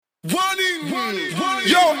Yo,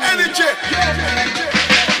 energy.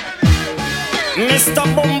 Mr.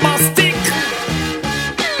 Bombastic.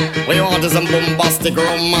 We order some bombastic,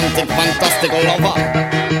 romantic, fantastic lover.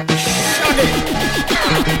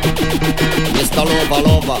 Mr.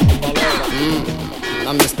 Lover.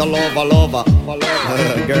 I'm Mr. Lover.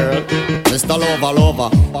 Girl. Mr. Lover.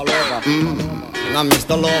 I'm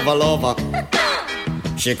Mr. Lover.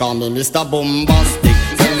 She call me Mr. Bombastic.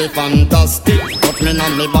 Tell me fantastic. Touch me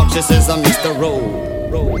on me back, she says I'm Mr.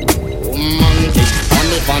 Romantic. Call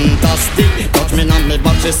me fantastic. Touch me on me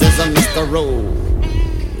back, she says I'm Mr.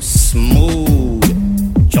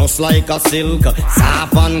 Smooth, just like a silk.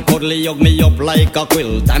 Soft and cuddly, hug me up like a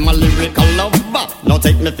quilt. I'm a lyrical lover. Now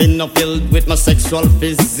take me thin or filled with my sexual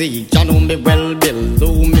physique. You know me well, Bill.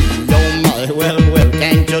 Do me, oh my, well,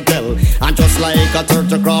 can't you tell? I'm just like a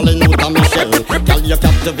turtle crawling out of my shell. Girl, you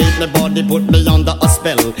captivate my body, put me under a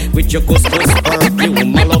spell. With your couscous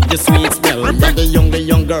perfume, I love your sweet smell. You're the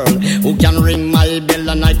young girl who can ring my bell,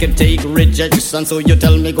 and I can take rejection. So you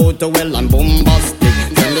tell me go to well, I'm bombastic.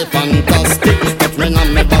 Tell me fantastic. But when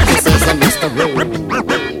I'm about to say I'm Mr.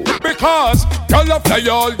 Because girl fly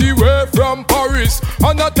all the way from Paris,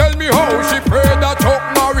 and I tell me how she prayed that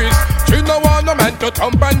Chuck Norris. She no want a man to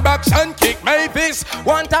thump and box and kick my fist.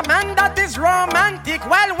 Want a man that is romantic,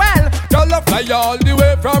 well. Girl fly all the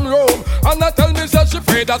way from Rome, and I tell me that she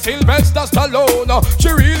prayed that Sylvester Stallone. She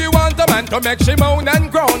really want a man to make she moan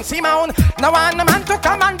and groan. Simone, no want a man to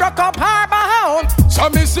come and rock up her bone. So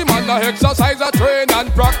me see man a exercise, a train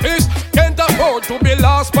and practice. Can't afford to be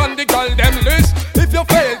lost on the girl them list. If you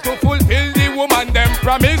fail to fulfill the woman them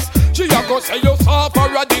promise, she a go say you suffer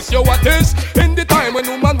a this, you what is. In the time when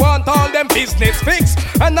woman want all them business fixed,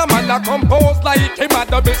 and a man a compose like him a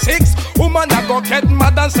double six. Woman a go get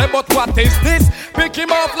mad and say, but what is this? Pick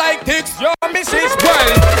him up like this, your missus.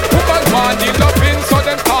 Well, woman want the loving, so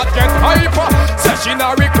them start get hyper. Say she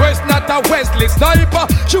na request, not a Wesley Sniper.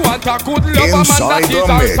 She want a good lover, man that is a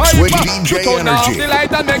sniper. With DJ She turn off Energy. the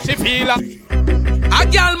light and make she feel a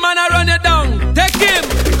girl man a run you down, take him.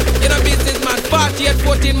 You know business man, 48,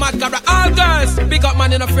 14 mad cabra. All girls, big up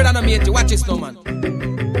man, you know afraid of no mate. Watch this no man.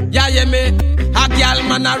 Yeah, me. A girl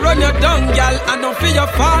man a run you down, girl, and don't feel your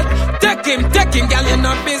fault. Take him, girl, you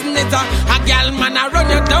know business. A girl man a run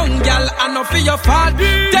you down, girl, and don't feel your fault.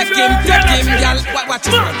 Take him, girl. Watch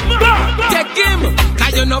this man. Take him,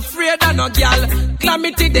 cause you no afraid of no girl.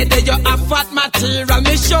 Calamity day you a fat material.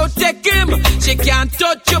 Me show take him, she can't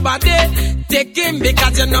touch your body. Take him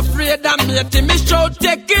because you're not afraid of me. Me show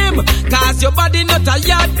take him, cause your body not a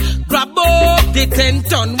yard. Grab up the 10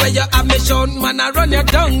 ton where you have me show. Man a run you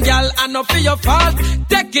down, girl, and not feel your fault.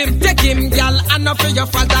 Take him, girl, and not feel your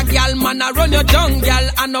fault. A girl man a run you down, girl,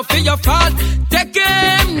 and not feel your fault. Take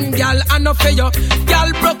him, girl, and not feel your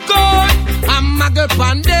girl broke out. I'm muggle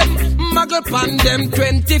pan them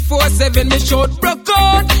 24/7. Me short broke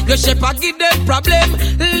out. Your shape a give them problem.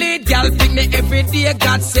 Lead girl pick me every day.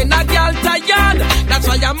 God send a girl tired. That's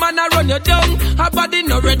why your man a run you down. Her body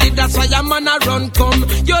not ready. That's why your man a run come.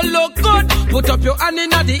 You look good. Put up your hand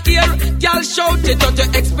inna the ear. Girl shout it out.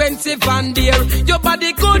 You expensive and dear. Your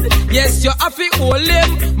body good. Yes you have to hold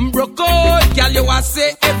him. Broke out. Girl you a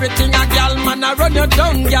say everything. A girl man a run you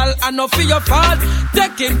down. Girl and no for your fault.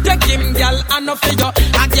 Take him, girl and no for your.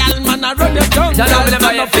 A girl man a run you down. Girl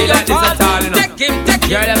and no for your fault. Take him, girl,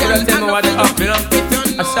 you have to tell me what is up, you know.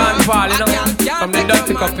 A Sean Paul, you know. From the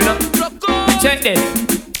dirty cup, you know. Check this.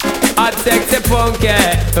 Hot sexy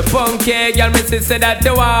punky, girl, me say that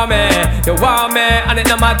you want me, and it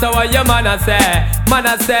no matter what your man a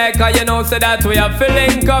say, cause you know say that we have to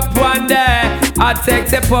link up one day. Hot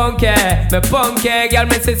sexy punky, girl,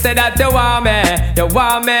 me say that you want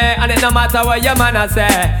me, and it no matter what your man a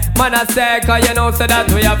say, cause you know say that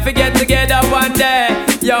we have to get together one day.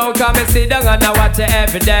 Yo, come and sit down and I watch you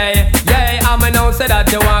every day. Yeah, I'ma know say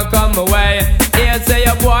that you want come away. Here say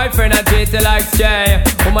your boyfriend a treat you like Jay.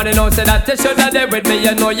 Woman, you know say that you shoulda there with me.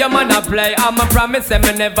 You know your man a play. I'ma promise him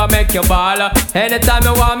me never make you ball. Anytime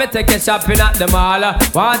you want me, take you shopping at the mall.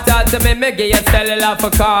 Want talk to me give you cellular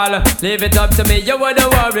for call. Leave it up to me, you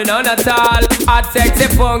wouldn't worry none at all. Hot sexy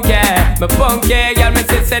punky, girl, me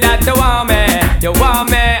say that you want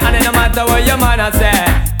me, and it no matter what your man a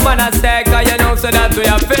say, cause you know so that we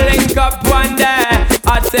have to link up one day.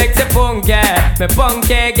 Hot sexy punky,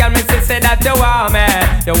 girl, me say that you want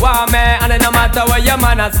me, and it no matter what your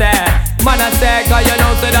man a say, cause you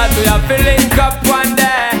know so that we have to link up one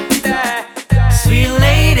day. Sweet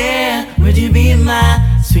lady, would you be my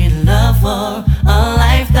sweet love for a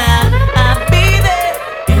lifetime? I'll be there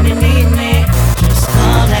when you need me. Just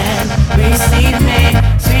call and receive me.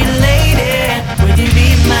 Sweet lady, would you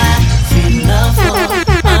be my sweet love for a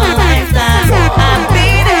lifetime?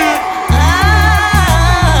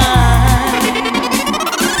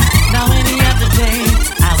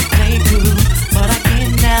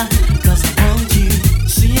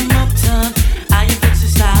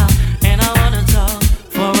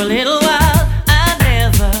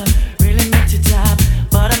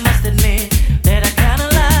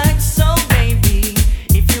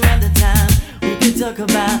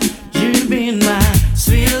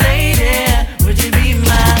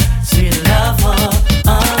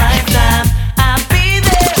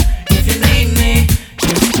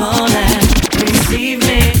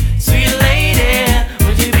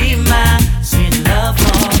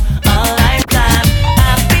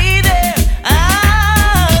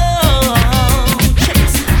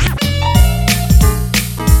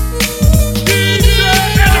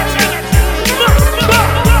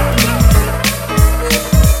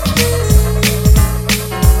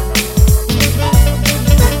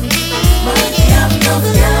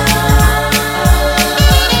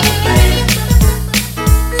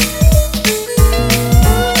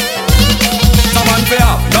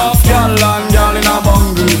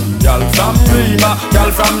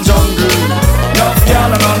 jungle. Enough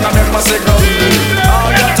girl and none of them must say gummy. All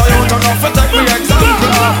get a youth enough to take me example.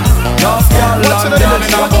 Enough girl and girl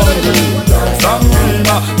in a bundle. From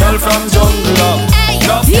Rima, girl from jungle.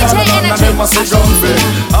 Enough girl and none of them must say gummy.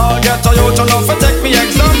 All get a youth enough to take me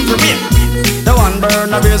example. The one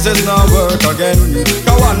burner basis now work again.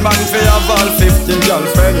 The one man fi have all 50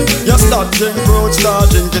 girlfriend. You start drink fruit,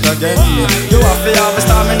 start drink it again. You have to have a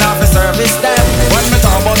stamina fi service them. When me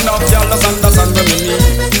talk about enough girl, just understand what me mean.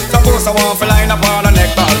 Suppose I want to line up on a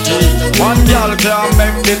neck party. One girl can't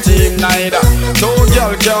make the team neither. Two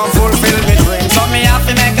girl can't fulfill me dream. So me have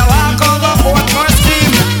to make a walk over both my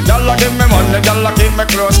scheme. Girl a give me money, girl a keep me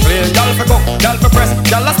clothes clean. Girl fi cook, girl fi press,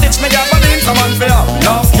 girl a stitch me gabardine. Someone fi have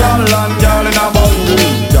enough girl and girl in a bundle.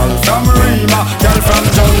 Girl from Rima, girl from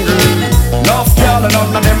jungle. Enough girl and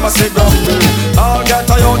none of them must say grumble. All get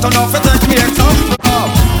a youth enough to take me example.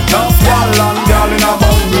 Enough girl and girl in a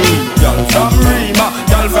bundle. Girl from Rima,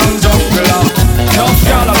 girl from jungle. Enough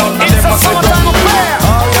girl and none of them must say grumble.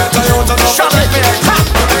 All get a youth enough to take me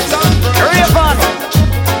example. Raven,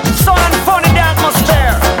 sun and funny the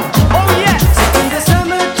atmosphere. Oh yes. In the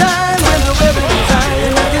summertime when the weather is high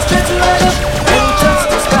and I can stretch right up and touch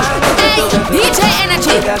the sky. DJ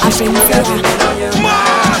Energy, I should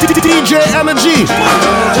DJ Energy.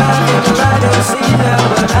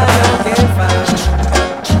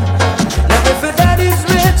 If your daddy's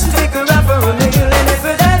rich, take her out for a meal. And if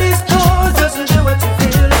your daddy's poor, just do what you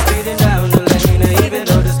feel. It's speeding down the lane, even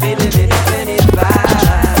though the speed limit is 25.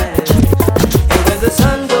 And when the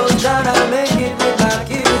sun goes down, I'll make it with my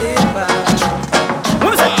cutie pie.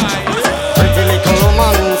 Pretty little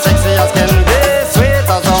woman, sexy as can be, sweet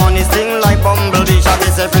as honey, sting like bumblebee. Shall we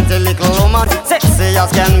say pretty little woman, sexy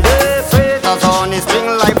as can be, sweet as honey,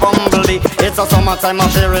 sting like bumblebee. It's a summertime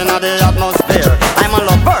affair in the atmosphere. I'm a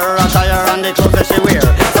lover, attire and the clothes that she wear.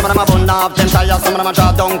 Some of them are bun up, them tires, some of them are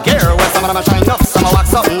drop down gear. Well, some of them are shine up, some are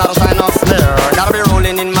wax up, not a sign of snare. Gotta be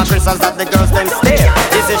rolling in my crystals that the girls them stare.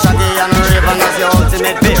 This is Shaggy and Raven as your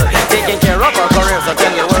ultimate beer. Taking care of our careers, so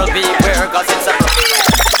tell the world beware, cause it's a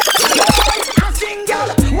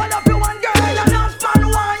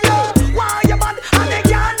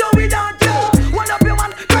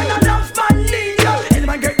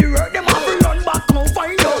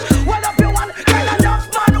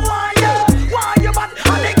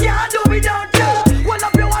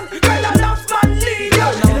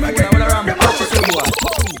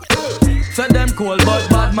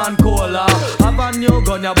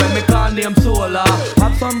when me call name Solar.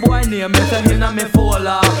 Have some boy name me say hinna me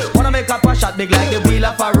fola. Wanna make up a shot big like the wheel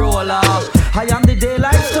of a roller. I am the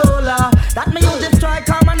daylight stoler. That me use the strike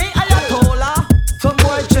harmony Ayatollah. Some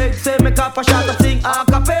boy check say me call a shot to sing a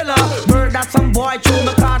cappella. Murder some boy through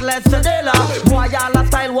me cardless sedela. Boy all a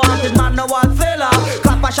style wanted man no one fella.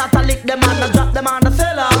 Clap a shot to lick them and a drop them on the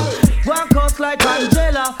cellar. One coast like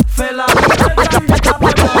Angela fella.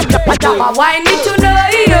 Why need to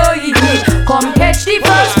know you? Come catch the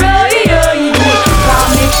first flow,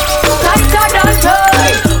 come me tighter than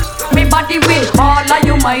tight. Me body with all of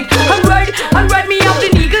you might. And me up the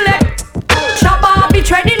needle leg. Shabba be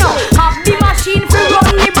treading up. Have the machine for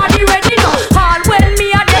run me body ready now. All when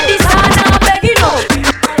me a dead this hand I'm begging up.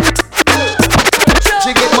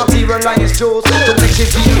 She get materialized shows to make she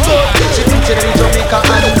feel good. She teaching in Jamaica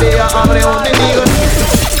and they are on their own niggas.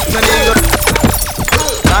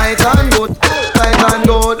 Night and good, night and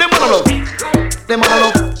good. Them wanna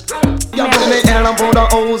love. You put me in and put the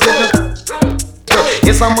house in.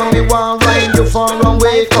 Yes, I'm on the wall, ride you far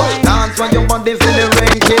away. Dance when your body feel the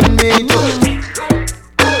ranking me.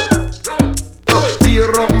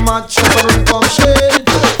 Tear up my suffering from shade.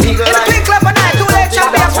 Eagle eye. It's a big club and I do let you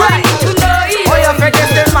be a friend. Oh, you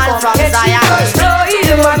forget the man from Zion.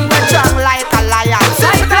 The man went strong like a lion.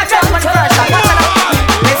 Like a German version.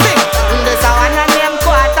 Listen, this a one and name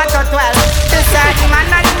 11:45. This certain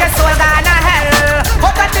man and the soul gonna hell.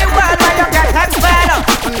 Out of the world where you get expelled.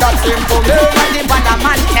 That's simple, me and the bad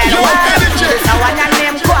man tell. This a one and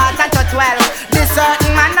name 11:12. This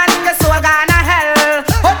certain man and the soul gonna hell.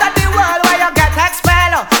 Out of the world where you get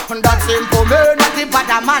expelled. That's simple, me and the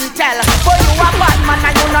bad man tell. But you a bad man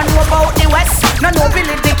and you don't know about the West. No know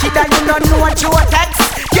Billy the Kid and you don't know what you text.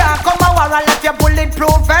 Can't come a war and left your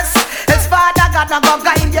bulletproof vest. His father got a go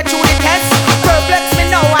guide you through the test. Perplex me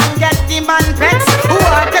now and get the man pets. Who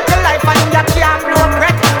want take your life and you can't blow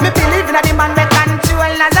breath. Me believe in the man that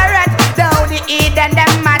control Nazareth. Down the Eden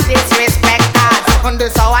them a disrespect us. On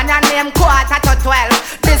this one and name 11:12.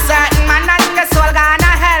 This certain man and the soul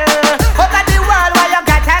gonna hell. Out of the world where you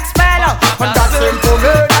get expelled. And that's simple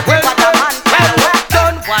murder. What a man tell.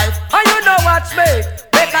 Done wife. And you know what's me.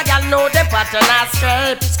 Make a girl know the pattern of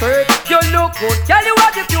skirt. You look good. Tell you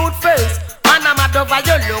what you cute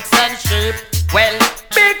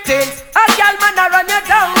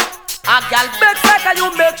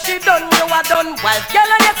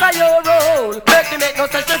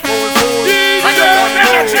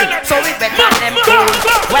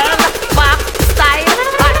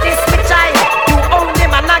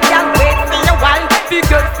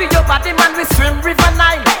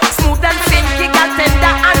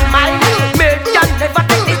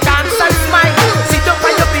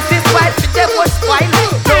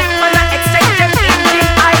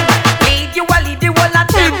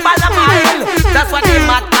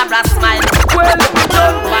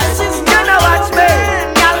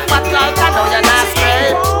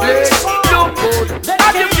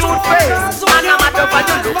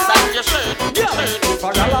And you look like you shit.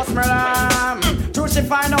 For girl a smell true she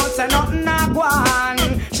find out say nothing a go on.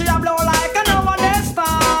 She a blow like a no one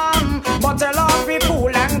storm. But tell her be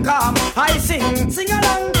cool and calm. I sing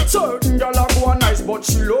along. Certain girl a go nice but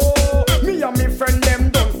she low. Me and me friend them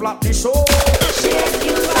don't flap the show. She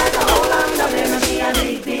excuse like a whole long time. She a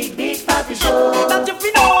big party show. That you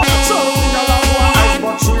fi know. Certain girl a go nice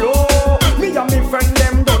but she low. Me and me friend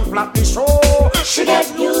them don't flap the show. She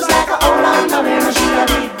gets used like a whole long time. She a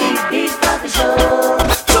big party show.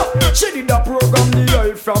 She did a program the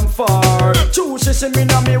life from far. True, she see me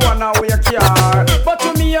now me wanna wake her. But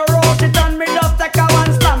to me a wrote it and me just take her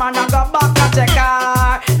one slam and I go back and check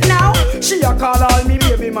her. Now she a call all me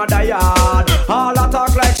baby mother yard. All a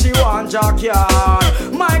talk like she want jackyard.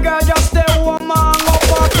 My girl just stay home and up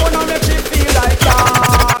her phone and make she feel like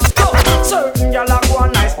that. Certain girl a go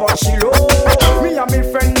nice but she low. Me and me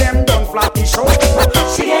friend them don't flap the show.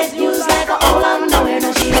 She gets used like a whole long time.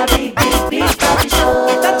 She a big party show.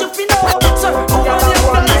 That you fi know. Certain girl a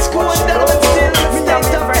go nice but she low. Me and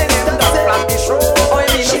me friend them don't flap the show.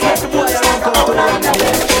 She gets used like a whole long time.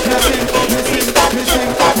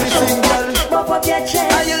 Missing girl. Pop up your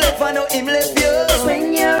chest. And you left and now him left you.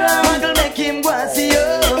 Swing your arm. Muggle make him go and see you.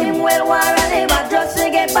 Him well war and him a just to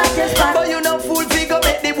get back his spot. But you no fool figure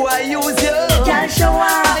make the boy use you. Can't show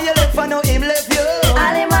up. And you left and now him left you.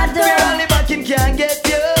 All him a do. Girl only back him can't get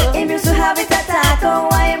you. Him used to have it attack. Oh,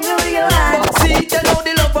 why him rule you hard? But see, you know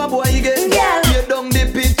the love a boy get. Yeah. You down the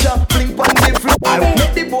picture, fling pon the floor.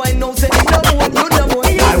 Make the boy know say he don't want you no more.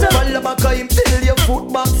 Follow back of him till your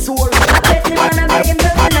foot back sore. Bet him wanna make him do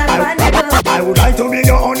not find it. I would like to be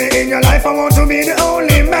the only in your life. I want to be the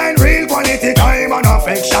only man. Real quality time and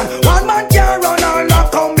affection. One man can run all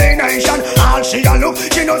that combination. All she a look,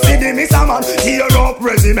 she no see the miss a man. Tear up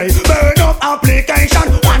resume, burn up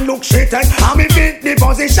application. One look she take, and me fit the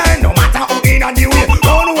position. No matter who in and the way,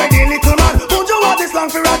 run away the little man. Put you want this long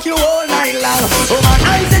for rock you all night long. Oh man,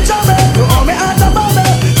 I say trouble, you hold me as a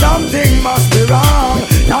bubble. Something must be wrong.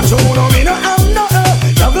 Not you know me no, I'm not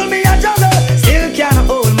juggle me a juggle, still can't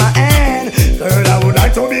hold my hand. Girl, I would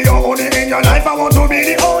like to be your only in your life. I want to be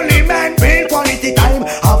the only man. Real quality time,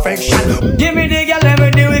 affection. Give me the girl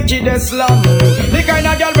with the wickedest slum. The kind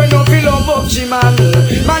of girl we no feel love up she man.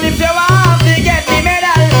 Man, if you want to get the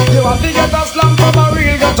medal, you have to get a slum from a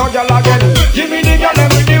real ghetto girl again. Give me the girl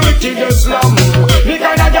with the wickedest slum. The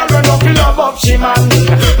kind of girl we no feel love up she man.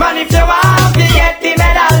 Man, if you want to get the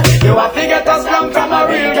medal, you have to get a slum from a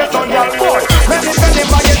real ghetto girl. Boy, man, if you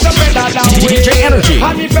never get your medal and win. DJ Energy.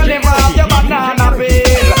 And if you never have your banana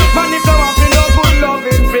peel, man, if you want to no good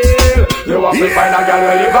loving feel, you have to find a girl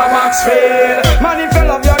where live a Maxfield. Man, if you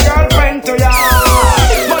love your girlfriend to ya,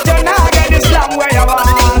 but you not get the slam where you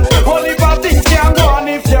want. Only for things can go on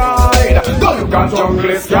if you hide. Don't look at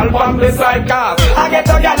junglist, girl from the side cause I get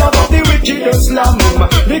a girl out of the wicked slum.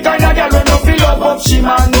 The kind of girl when you feel love up she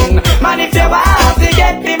man. Man, if you want to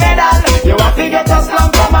get the medal, you have to get a slam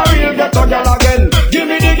from a real ghetto girl again. Give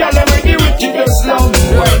me the girl with the wicked slum.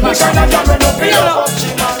 The kind of girl when you feel love up she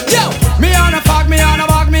man. Yo, me on a fog, me on a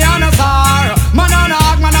bog, me on a star. Man on a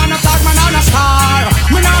hog, man on a tag, man on a star.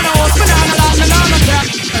 Me on a host, me on a love, me on a tech.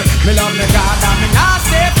 Me love me God and me not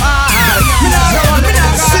stay far. Me not go run, me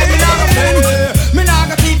not go hide, me not go flee. Me not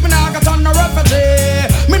go keep, me not go turn no refugee.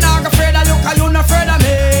 Me not go afraid of you 'cause you not afraid of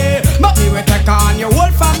me. But me will take on your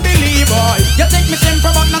whole family, boy. You think me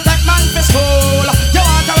simple but not take man for school. You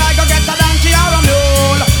want to ride, go get a donkey or a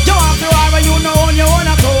mule. You want to ride when you know on your own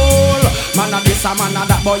at all. Man a this a man a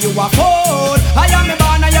that, boy you a fool. I am me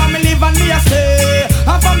born, I am me live and me a stay.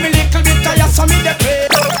 And from me little bit I saw me the pay.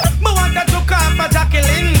 Me want to took off a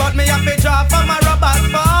Jacqueline, but me have to draw for my robbers,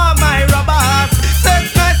 for my robbers. Sex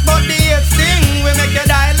nice but the hate sting. We make you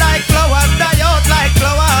die like flowers, die out like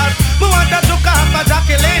flowers. Me want to took off a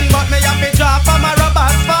Jacqueline, but me have to draw for my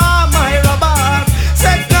robbers, for my robbers.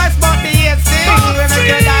 Sex nice but the hate sting. We make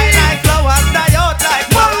you die like flowers, die out like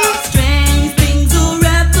flowers. Strange things are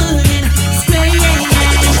happening. Strange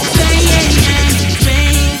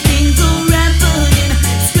things are happening.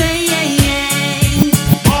 Strange.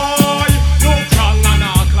 Boy, look strong and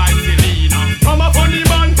act like Selena. Come up on the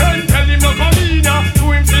man, tell him no come in. Do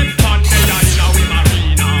him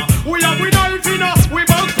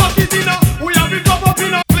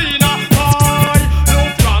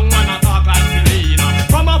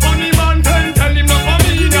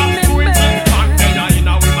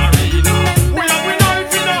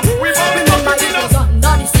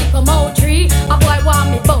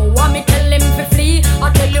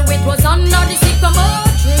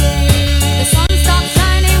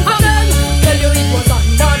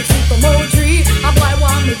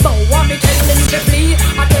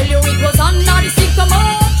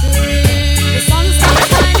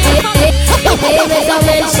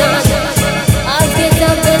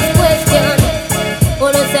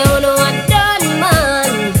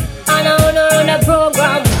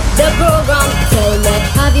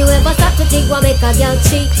make a girl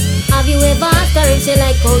cheat. Have you ever asked her if she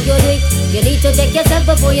like how you do it? You need to check yourself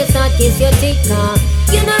before you start kiss your teeth.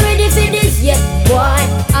 You're not ready for this yet, boy.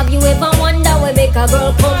 Have you ever wondered where make a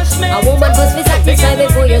girl come? A woman must be satisfied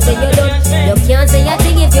before you say you're done. You can't say a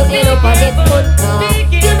thing if you end up a get fun.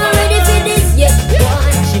 You're not ready for this yet,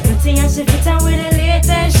 boy. She pretty and she fit with the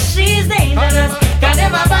latest. She's dangerous. Got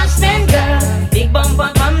them a bashman girl. Big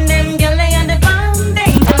bumper come them girl they and the bomb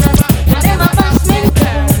dangerous. Got them a bashman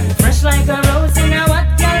girl. Fresh like a rose in a what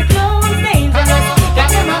girl clothes dangerous. Got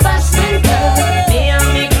them a bashman girl. Me and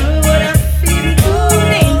me crew would have feel too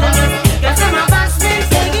dangerous. Got them a bashman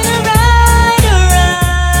taking a ride, a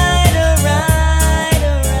ride, a ride,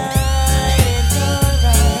 a ride. It's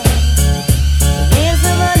alright. Here's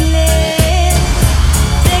the money.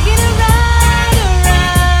 Taking a ride, a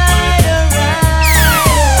ride, a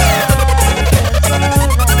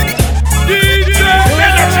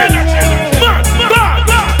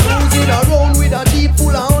Cruising around with a jeep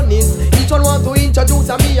full of honeys. Each one want to introduce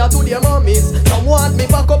me to their mummies. Some want me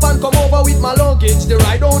back up and come over with my luggage. The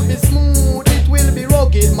ride won't be smooth, it will be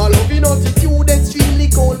rugged. My loving attitude extremely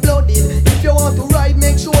cold-blooded. If you want to ride,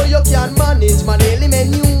 make sure you can manage. My daily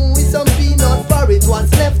menu is some peanut porridge.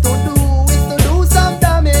 What's left to do is to do some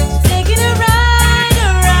damage. Taking a ride, a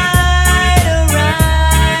ride, a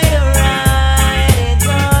ride, a ride. It's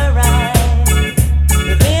alright.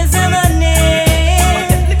 Here's the money.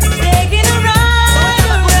 Taking a ride,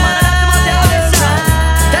 a ride, a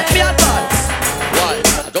ride. Take me advance. Why?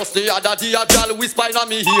 Just the other day a girl whisper in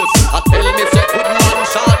me ears. I tell me say good man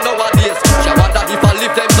short nowadays. She wonder if I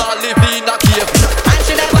live them all live in a cave. And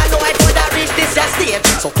she never know I could have reached this stage.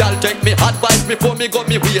 So girl take me advice before me go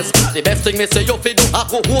me waist. The best thing me say you fi do a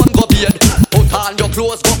go home go bed. Put on your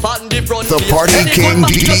clothes go on the front. The Party King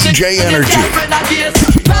DJ Energy.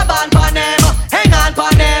 Grab on pan them, hang on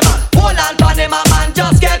pan them, hold on pan them, a man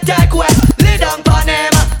just get take wet. Lay down pan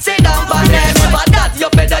them, sit down pan them. But that you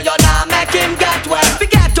better you not make him get wet.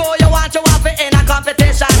 Forget all you want it in a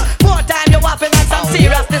competition. More time you want to make some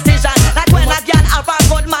serious decision. Like when a girl have a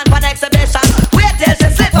good man for an exhibition. Wait till she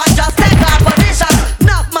slip and just take her position.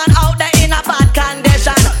 Enough man out there in a bad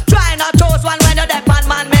condition. Try not toast one when you're deaf on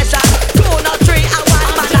man mission. 2 not 3 and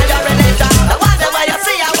 1 man of your religion. I wonder where you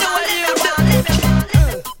see how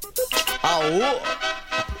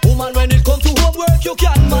woman, when it comes to homework, you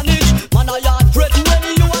can manage. Man, I yard bread when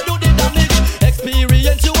you are do the damage.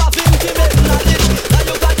 Experience, you have intimate knowledge. Now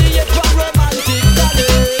you got the age from romantic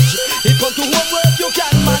knowledge. It comes to homework, you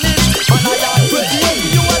can manage. Man, I yard bread when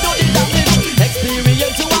you are do the damage.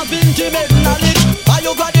 Experience, you have intimate knowledge. Now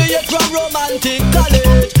you got the age from romantic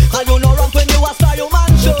college. And you know rock when you are style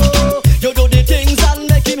man show. You do the things and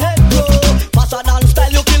make him head grow. Fashion and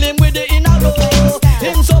style, you kill him with the inner row.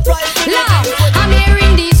 Him surprise. I'm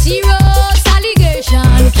hearing these serious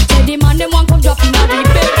allegations. Say the man them want come drop in a the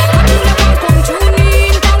bed. I do them want come tune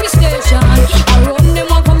in from the station. I run them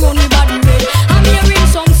want come run the body way. I'm hearing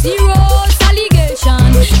some serious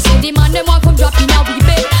allegations. Say the man them want come drop in a the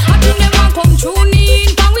bed. I do them want come tune in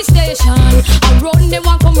from the station. I run them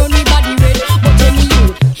want come run the body way. But tell me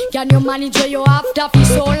you, can you manage where you have to be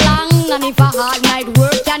so long? And if a hard night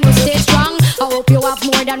work, can you stay strong? I hope you have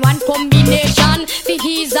more than one combination. For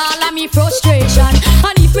ease all of me frustration.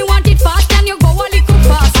 And if me want it fast, can you go a little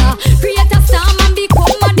faster? Create a storm and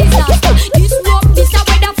become a disaster. This rope, this a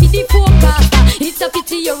weather for the forecaster. It's a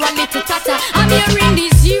pity you're a little tatter. I'm hearing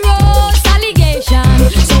these serious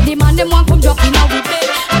allegations. So the man them want come drop in a whip.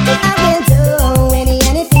 I will do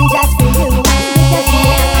anything just for you. I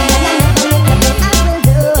will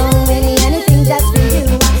do anything just for you.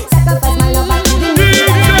 Sacrifice my love and give me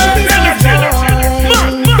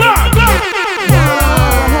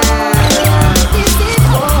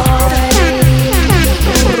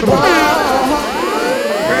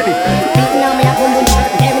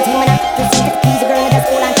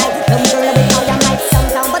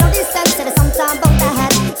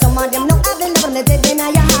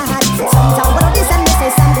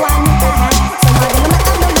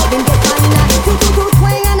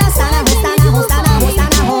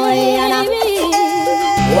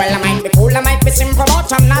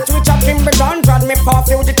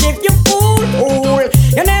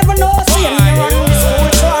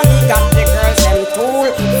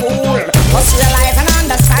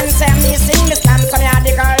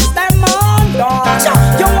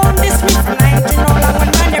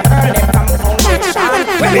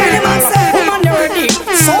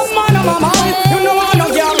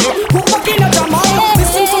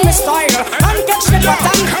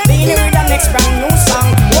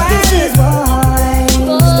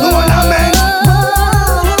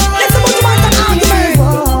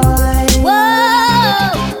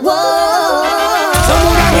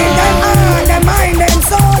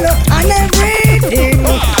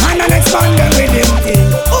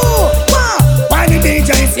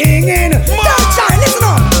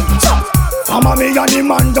for me and the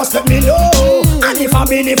man, just let me know. And if I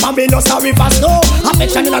be no sorry for snow.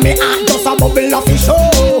 Affection in me heart, just a bubble of fish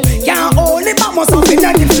show. Can't hold it, but must have been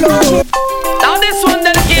in the flow. Now this one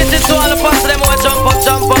dedicated to all the parts them who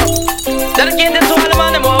jump up. Dedicated to all the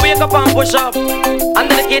man them who wake up and push up. And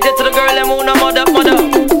dedicated to the girl them who no mud up.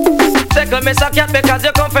 Tickle me so cat because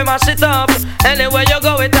you come from my shit up. Anywhere you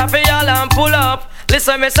go with happy y'all and pull up.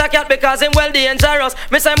 Listen, me say cat because him well dangerous.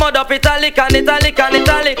 Me say mud up italic and italic and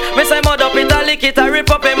italic. Me say mud up italic, it a rip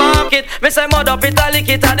up a market. Me say mud up italic,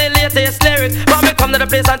 it a the latest lyrics. But me come to the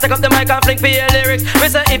place and take up the mic and fling for your lyrics. Me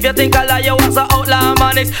say if you think I lie, you was a outlaw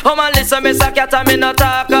manics. Oh man, listen, me say cat and me not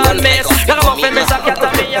talk and miss. You come up and me say cat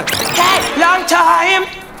and me. Hey, long time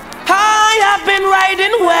I have been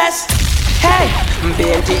riding west. Hey,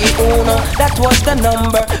 21, that was the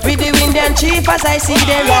number. With the wind and chief as I see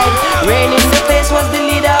them ride. Rain in the face was the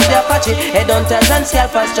leader of the Apache. Headhunters and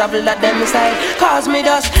scalpers travel at them side. Cause me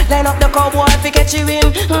dust, line up the cowboy fi catch you in.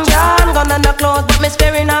 John gun on the clothes but me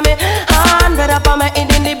sparing on me hand. Red up on my head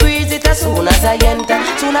in the breeze. It as soon as I enter,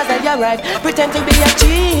 soon as I arrive. Pretend to be a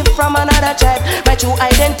chief from another tribe. My true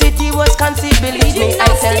identity was concealed, believe me. I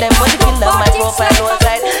tell them what the killer my profile was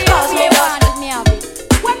right. Cause me dust.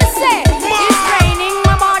 When I say it's raining,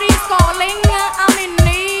 my body's calling. I'm in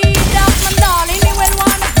need of my darling. Me well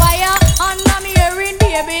want fire, and I'm hearing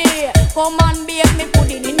baby. Come and bake me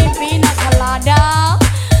pudding in the pina colada.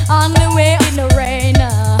 On the way in the rain,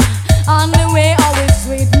 on the way always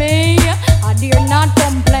with me. I dare not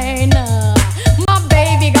complain. My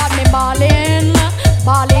baby got me balling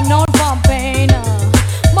out from pain.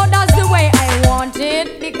 But that's the way I want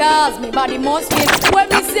it because me body must fit. When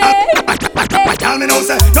me say. Tell me now,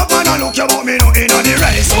 say, no man a look you about me, no in on the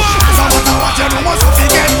race. As a matter what you know, must have to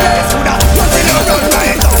get blessed. So that once you run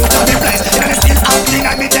right out of the place, and it's still acting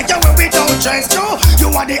like me take you away without trace. Joe, you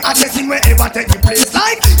are the hottest thing wherever take the place.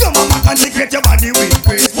 Like, your mama consecrate your body with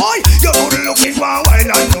grace. Boy, you're good looking for a while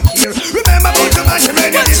and look here. Remember about your man, you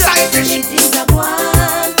made you decide fish. Things are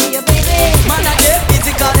one for your baby. Man, I get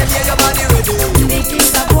physical and hear your body ready. Big things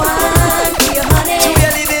are one for your honey. You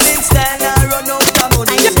really living in style and run out of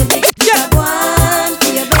money. I said big things are one for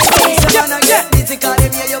your baby. Man, I get physical and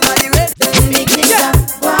hear your body ready. Big things are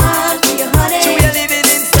one for your honey. You really living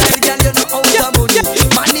in style, girl, you know out of money.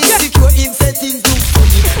 Man is secure, him say things look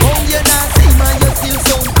funny. Oh, you not see, man, you still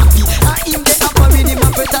sound happy. I him the apparel, him a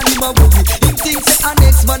pet and him a worry. Him thinks say a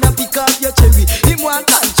next man a pick up your cherry. Him want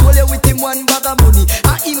control you with him one bag of money.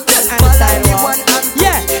 I him tell follow him one hand.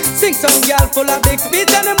 Yeah, sing some girl full of big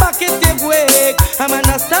speed and the bucket give wake. I'm a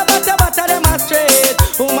star but them a straight.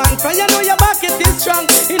 Woman from you know your bucket is strong.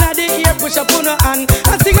 Inna the ear push up on her hand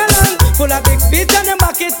and sing along. Full of big speed and the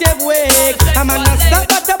bucket give wake. I'm a star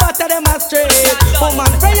but them a straight.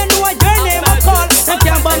 Woman from you know your name a call. And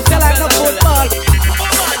can't bounce you like no football.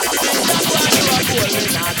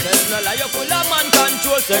 You full of man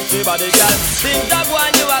control, sexy body girl. Things that go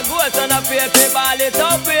on you a gold, so no paper ball it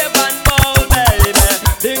up, paper and bowl, baby.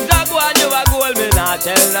 Things that go on you a gold, me not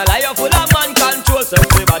tell no lie. You full of man control,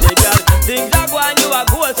 sexy body girl. Things that go on you a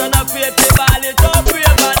gold, so no paper ball it up,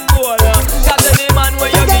 paper and bowl. Cause any man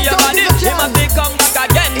where you give your body, he must be come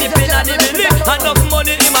back again. If in a the belly, enough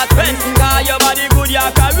money he must spend. Cause your body good, you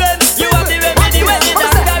can rent. You have the remedy when the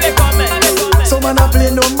doctor recommend. So man a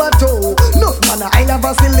play number 2. Enough man I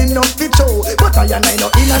never still enough to show. But I and I know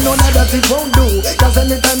in and none of that it won't do. Cause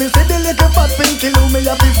anytime me see the little fat pinky loo, me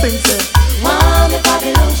have to sing say, Wow, the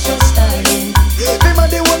body looks so stunning. me man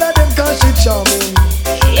the whole of them cause she charming.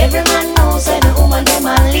 Every man knows that the woman them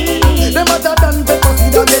a lead. Them other than pepper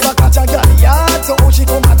seed and never catch a girl yard. So she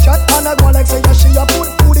come a chat and a go like say yeah, she a put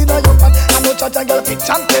food in a your pot. And no chat a girl fit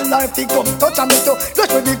champ tell life to come touch and make you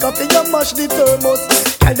rush with the coffee and mash the thermos.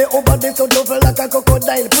 Tell the over there so double like a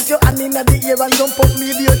crocodile. Put your hand in the ear and jump up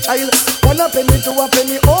me dear child. 1 penny, 2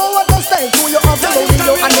 penny, oh what a style. 2 you have to go in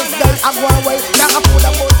your and next girl a go away. Now I put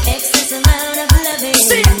a boat. Excess amount of loving,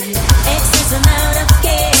 excess amount of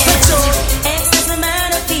care, excess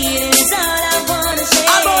amount of feeling is all I wanna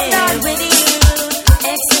share with you.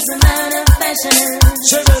 Excess amount of passion,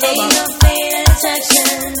 ain't no fatal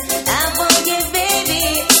attraction. I forgive,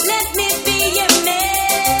 baby, let me be your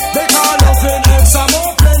man. Because nothing extra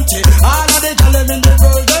more plenty. All of the girls in the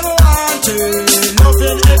world them want to.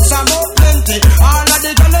 Nothing extra more plenty. All of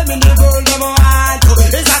the girls in the world them want to.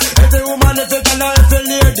 Is that every woman, if you can, if you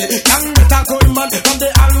lady, can get a good man from the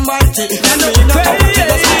Almighty. And we know how to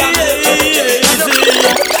get us out of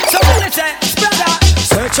So when you say, brother,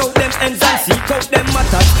 search out them ends and seek out them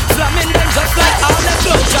matters. Slamming them just like all them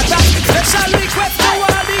blood chatter. Special request to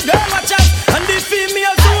all the girl watchers and the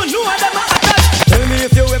females who know them are attached. Tell me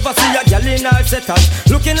if you ever see a girl in her setup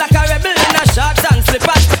looking like a rebel in her shorts and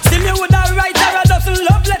slippers. Still you would have right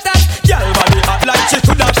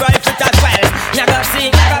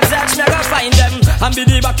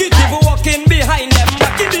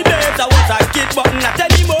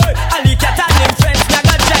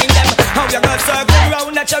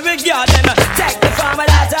Take the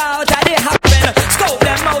formulas out of the happen. Scope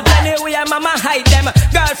them out anywhere, mama hide them.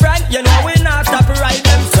 Girlfriend, you know we not stop right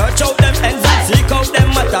them. Search out them ends and seek out them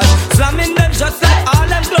matters. Slamming them just like all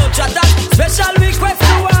them glow chatters. Special request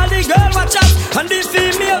to all the girl watchers and the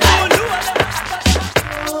female who know them.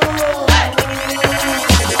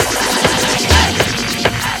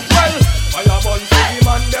 Well, fire burn for the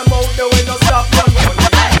man them out the way no stop run for the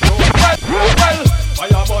man. Well,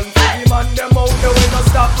 fire burn for the man them out the way no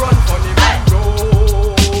stop run for the man.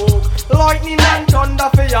 Lightning and thunder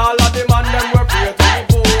for all of the man them were pray to the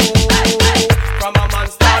book. From a man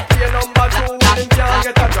start pay number 2, him can't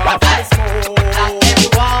get a drop of the smoke.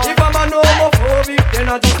 If a man homophobic, then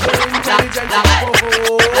I just so intelligent and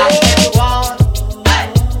provoke.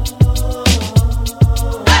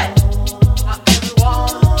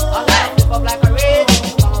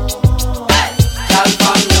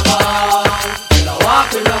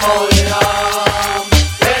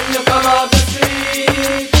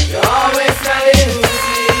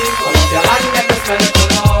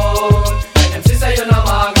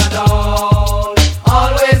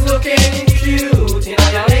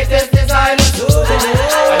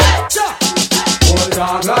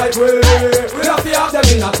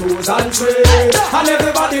 And trade, and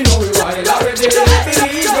everybody know we wild already.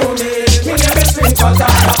 Believe you me name is String Cutter.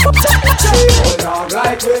 Hold dog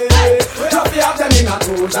like we have them in a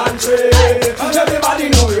tools and trade, and everybody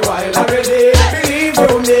know we wild already. Believe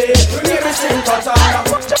you me name is String Cutter.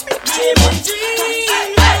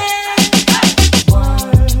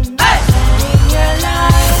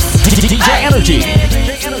 DJ Energy.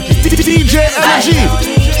 DJ Energy.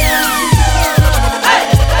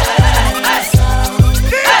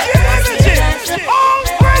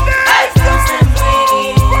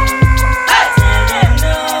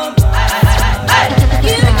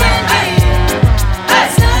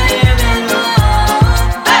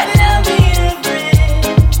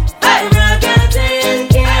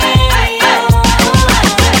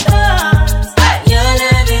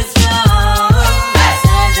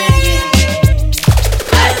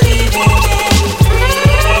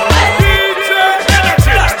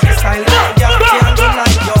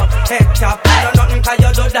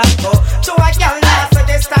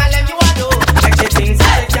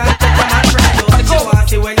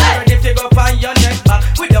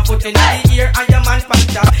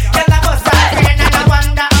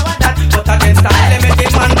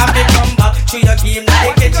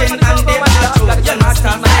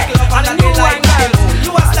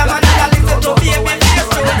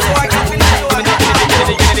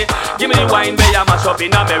 In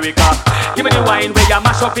America, give me the wine where you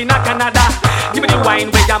mash up in Canada. Give me the wine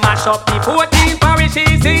where you mash up the 14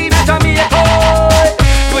 parishes in Jamaica.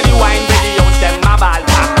 Give me the wine where the young them a ball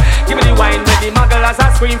for. Give me the wine where the mugglers a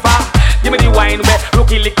scream for. Give me the wine where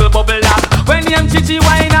rookie little bubble up. When the chichi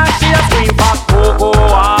wine and she a scream for cocoa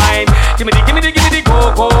wine. Give me the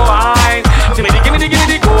cocoa wine. Give me the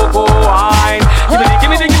cocoa wine. Give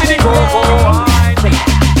me the cocoa wine.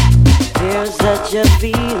 There's such a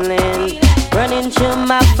feeling running through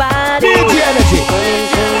my body, running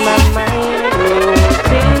through my mind.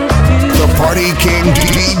 The Party King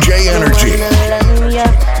DJ Energy. It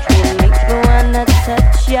makes me wanna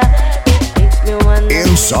touch ya. It makes me wanna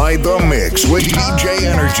Inside the mix with DJ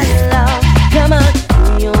Energy. Come on, do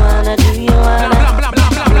you wanna? Do you wanna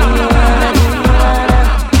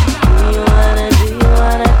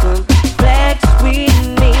come flex with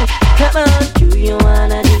me? Come on, do you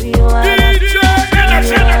wanna?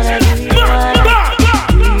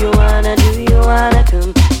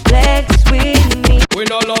 We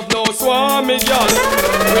no love no swami girl.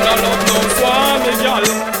 We no love no swami girl.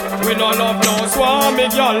 We no love no swami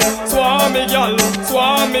girl. Swami girl,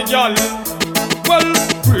 swami girl. Well,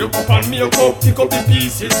 break up and make up, pick up the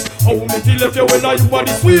pieces. How me feel if you when you are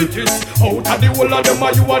the sweetest. Out of the whole of them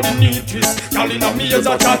you are the neatest. Girl in a me as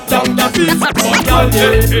a chat down the feet. But girl,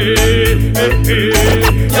 hey, hey, hey, hey,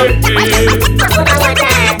 hey, hey.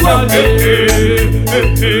 Girl, hey, hey,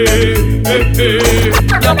 hey, hey, hey.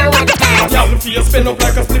 Y'all face spin up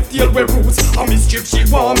like a split tail with roots. A mischief she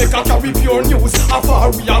want make her carry pure news. How far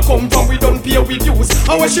we are come from we don't pay with use.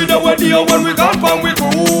 How she know what deal when we got from with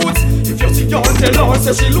roots. If you see y'all tell her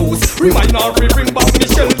say she lose. Remind her we bring back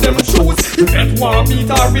Michelle them shoes. If that one beat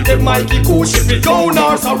her with them Mikey Cool. She be down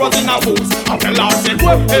her sorrow in her boots. I tell her say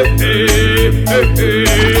hey hey hey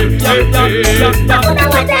hey hey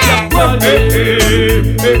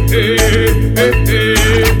hey hey.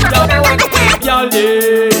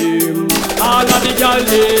 All of the gyal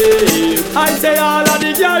dem, I say all of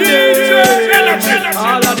the gyal dem,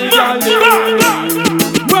 all of the gyal dem.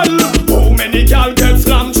 Well, how many gyal get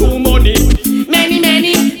slammed through money? Many,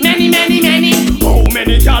 many, many, many, many.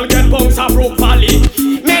 a properly.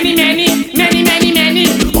 Many.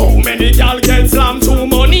 How many gal get slammed to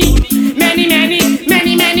money? Many.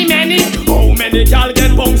 How many gal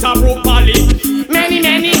get bounced a properly? Many.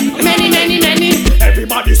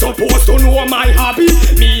 Everybody supposed to know my hobby.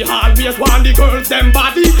 Me always want the girls them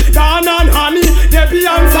body. Dan and Honey, Debbie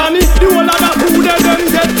and Sunny. The whole of the food them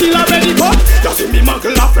get kill a belly cut. You see me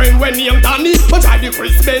muggle a friend when named Danny, but I the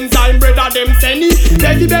Chris Benz I'm brother them Senny.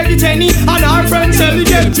 Beggy Jenny and our friend Shelly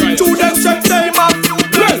get to them check them up.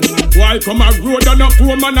 Why come a road and a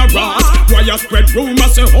poor man a rat? Why you spread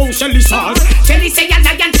rumors say how Shelly sauce? Shelly say a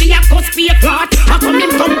lion, she a cuss be a clot. I come in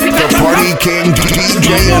come pick The Party King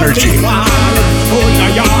DJ Energy. Oh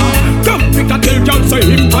liar, come pick a tell girl say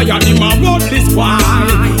him tired. Him a want this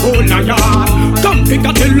wine. Oh liar, come pick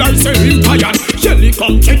a tell I say him tired. Shelly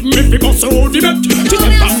come check me fi bust out the bet. She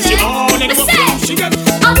say bang she on and she get.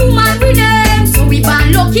 A woman with them, so we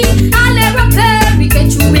born lucky. All aeroplane, we get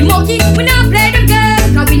through we monkey. We not play the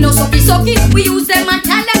game, cause we know sucky. We use them and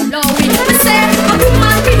tell them no. We say a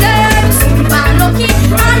woman with them, so we born lucky.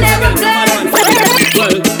 All aeroplane.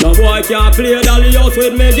 Well, no boy can't play dolly house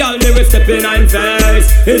with me, girl. Me we step in I'm face.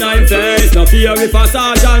 No fear if a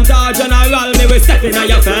sergeant or general, me we step in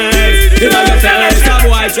your face. No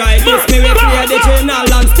boy try this, me we play the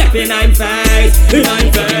general and step in I'm face.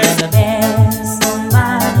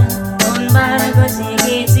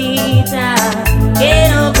 Cosita, que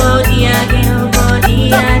no podía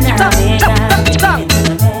navegar.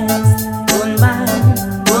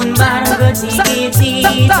 Un barco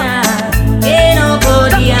chiquitita, que no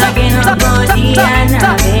podía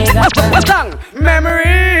navegar.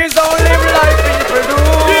 Memories don't live like people do.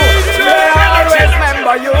 They always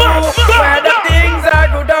remember you, whether things are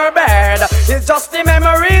good or bad. It's just the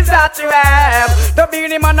memories that you have. The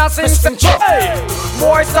Beenie Man a sing. Hey,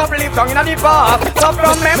 boy, stop live down in the past. Stop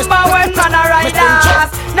remember when man a ride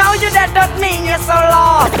us. Now you dead don't mean you're so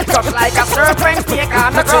lost. Just like a serpent snake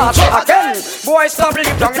on the cross. Again, boy, stop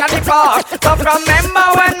live down in the past. Stop remember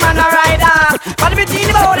when man a ride us. But between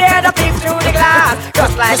the body and the peep through the glass.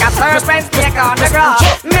 Just like a serpent snake on the grass.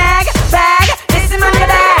 Meg, bag, this is man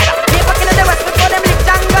your dad. Keep fucking in the west before them live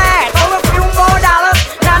down bad. For a few more dollars,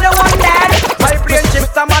 now the one dead. My brain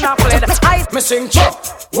chips, the man a fled. I missing chop,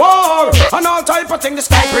 war, and all type of thing. The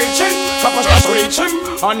sky preaching, couples just reaching,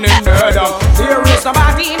 and then murder. There is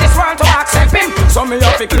nobody in this world to accept him, so me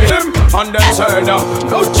have to kill him, and then murder.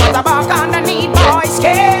 Don't shut the back underneath boys'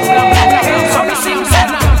 cave. So me sing,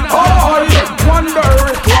 oh, wonder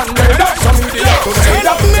if one day that's some idiot to made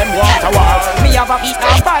up them water walls. Me have a piece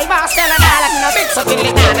of $5 $10 in a bit, so till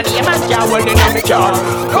it down to the man can't hold it on the car.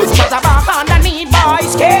 Don't shut the back underneath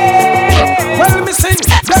boys' cave. Well, me sing,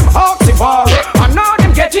 them hawks the ball, and now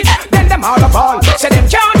them get it, then them all a ball. Say them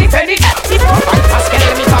can't defend it. I pass get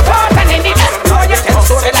me for part and end it. Boy, you tell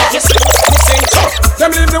story like you see. Me sing,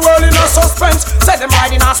 them leave the world in a suspense. Say them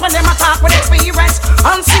riding us when them attack with experience.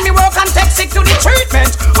 And see me work and take sick to the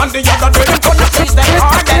treatment. And the other day them couldn't teach them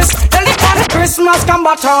hardest. Then they call Christmas come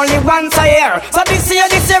but only once a year. So this year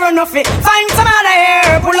enough it. Find some other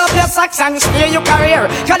here. Pull up your socks and steer your career.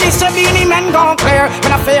 Cause this year Beenie Men gone clear.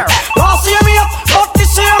 When I fear. Last year me up, but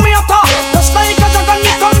this year me up top. Just like a dragon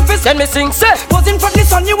me confess. Then me sing say, was in front of the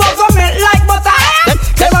sun you was gonna melt like butter.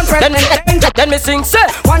 Then me sing say,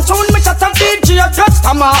 one tune me shut up DJ a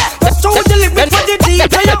customer. Let's show the lyrics for the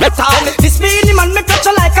DJ a better. This Beenie Man me catch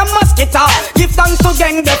you like a mosquito. Give thanks to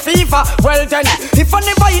gang the fever. Well then, if I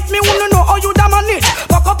never hit me, wanna know how you da manage.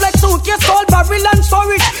 Pack up like suitcase, all barrel and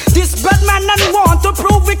storage. This bad man and want to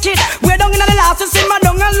prove wicked. We're down in the last to see my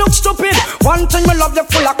down and look stupid. One thing me love you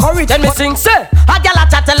full of courage. Then me sing say, a gal a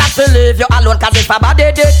chat tell us to leave you alone. Cause if a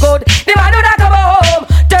body did good, the man would have come home.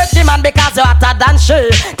 Take the man because you're hotter than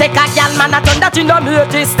she. Take a gal man a turn that you know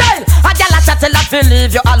beauty style. A gal a chat tell us to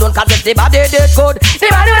leave you alone. Cause if the body did good, the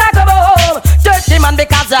man would have come home. Take the man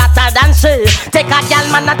because you're hotter than she. Take a gal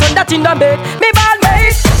man a turn that you know mate. Me ball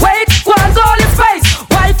mate, wait, one's all his face.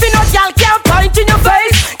 Wife in no gal can't point in your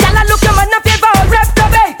face. Gal a look your man a favor or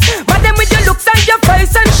reprobate. But then with your looks and your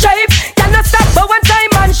face and shape, gal no stop but one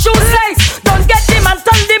time and shoes lace. Don't get the man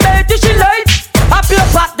tell the mate she late. Up your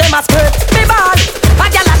pot them a skirt. Me ball, a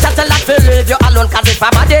gal a chat a lot to leave you alone. Cause if a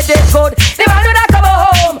body did good, the man would have come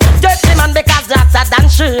home. Take the man because hotter than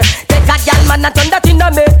she. Take a gal man a turn that in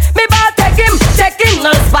a mate. Me ball take him,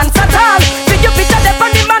 no response at all. See you picture them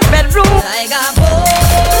on the man bedroom. I got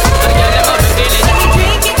bored.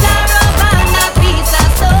 Drink it up and a piece of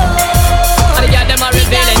soul. And the girl them a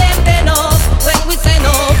revealing. When we say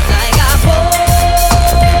no, I got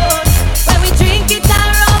bored. When we drink it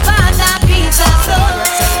up and a piece of soul.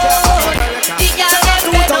 The girl them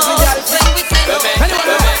when we say no.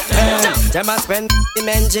 them a spend the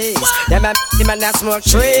menjies. Them a man a smoke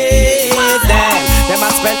trees. Them a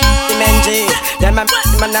spend the menjies. Them a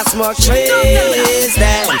man a smoke trees.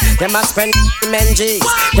 Them a spend the menjies.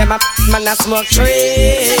 Them a man a smoke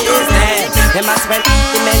trees. Them a spend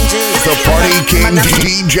the menjies. The Party King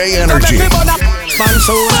DJ Energy. Man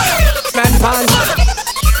soul, man pan,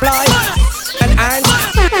 fly, and ant.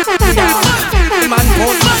 Man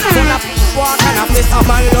put full of walk and a fist of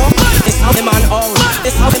man look. This how the man own,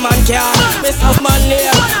 this how the man care, this how the man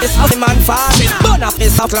near, this how the man fast. Burn a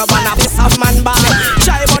fist of club and a fist of man bar.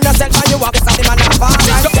 Try on yourself when you walk, this how the man a fast.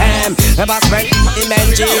 Damn, them a spend the men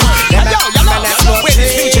G. Them a man a smoke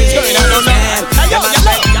trees. Them a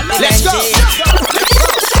spend the men G.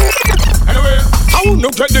 I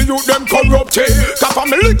won't get the youth them corrupted. Cause for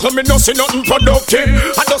me little me no see nothing productive.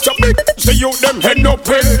 And just your big the youth them head up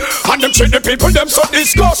in. And them treat the people them so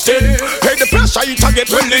disgusting. Hey, the pressure it a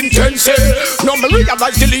get well intensive. Now me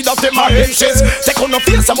realize the lead of them are hences. They couldn't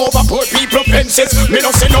face some over poor people fences. Me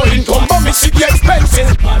no see no income but me see the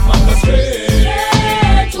expenses. Bad man the street.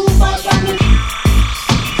 Yeah, too far from me.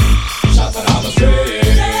 Shots and I'm a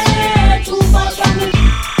street. Yeah, too far from me.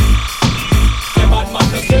 Yeah, bad man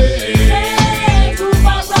the street.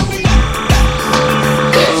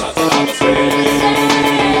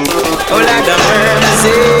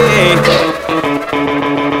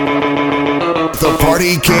 The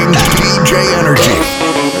Party King DJ Energy.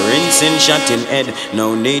 Rinsing, shot in head.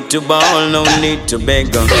 No need to ball, no need to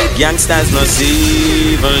beg. Gangsters no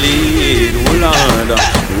see even lead. Oh Lord,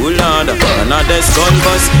 oh Lord. Another gun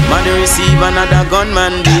bust, man receive another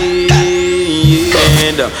gunman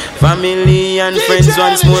dead. Family and friends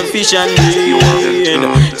once more fish and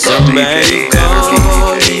bread. Somebody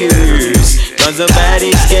call yours. Cause the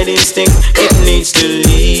body's getting stink, it needs to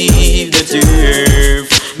leave the turf.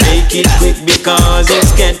 Make it quick because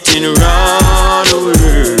it's getting run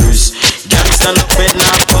worse. Gangsta no pet,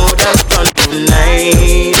 no powder, gun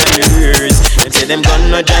nighters. They say them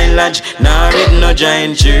gun no giant lodge, nah read no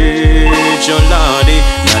giant church. Oh lordy,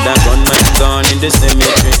 now that gunman gone in the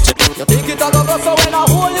cemetery. You think it all over so when I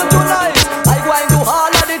hold you tonight I go and do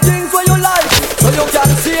all of the things where you like. So you can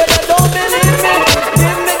see they don't believe me.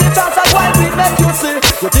 Give me the chance I go and make you see.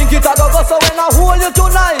 You think it all over so when I hold you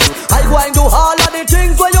tonight I go and do all of the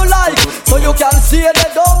things where you like. So you can see they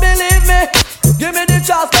don't believe me. Give me the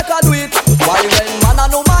chance make I do it. Why when man and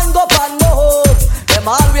no man go pan no hope. Them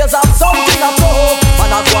always have something up to hope.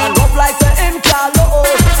 Man a go and rough like the him can't love.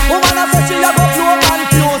 Woman a say she a go flow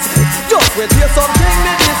confused. Just wait till something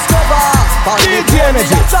me discover. DJ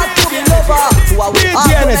Energy. Chat to be lover. To a way I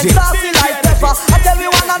go and sassy like pepper. I tell me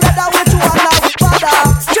one another way to one now with father.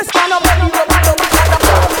 Just wanna make you go back to me.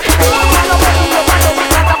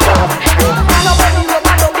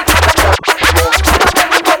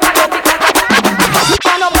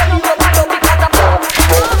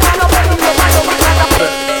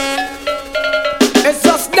 It's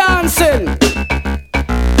just dancing.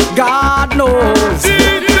 God knows.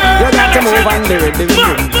 You got to move and do it.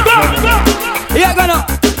 You're gonna.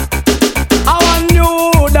 I want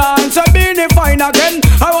new dance, a beanie fine again.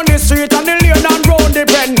 I want the street and the lane and round the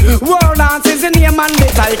pen. World dance is the name and the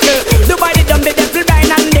title. Dubai the dumb, the devil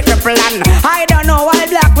blind and the cripple. And I don't know why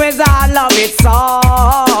black wizard love it so.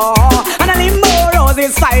 And a limbo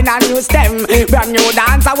roses fine and new stem. Brand new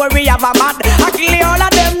dance, I worry have a mad. I kill all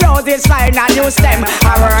of them roses fine and new stem.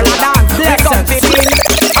 I whirl a dance, they come fit in.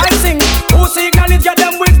 I sing, who signal it, get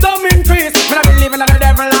them wisdom increase. When I believe in the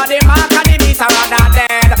devil or the mark of the beast, I rather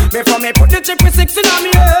dead. Before me put the chippy 6 in on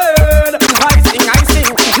me head. I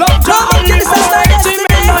sing, love joy,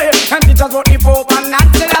 and teach us about the Pope and not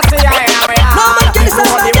till I say I am. No man can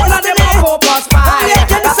decide my own and them a Pope or spy.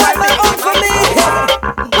 Can decide my own for me.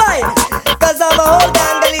 Why? Cause I'm a whole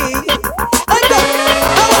gangali. I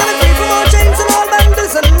wanna free from all chains and all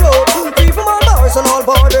bangles and ropes. Free from all bars and all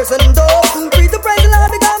borders and doors. Free to praise the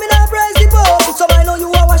Lord because me not praise the Pope. So I know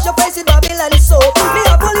you will wash your face in Babylon soap. Me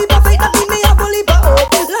a bully for faith and me a bully for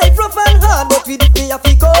hope. Life rough and hard but with it me a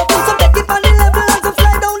pick up. Some take it on the level and some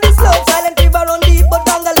fly down the slope. Silent river run deep but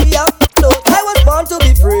gangali a flow. I was born to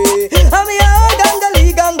be free. I'm a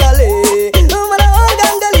gangali gangali. I'm a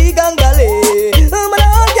gangali gangali. I'm a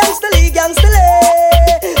gangstally.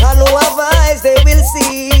 I know our eyes they will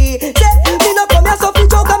see. Say me no come here so fi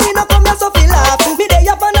joke and me no come here so fi laugh. Me dey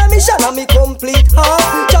up on a mission and me complete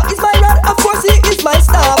half. Jah is my rod, of course he is my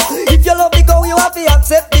staff. If you love the cow you have to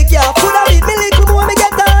accept the calf. Coulda beat me little more me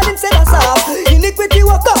get down instead of soft. Iniquity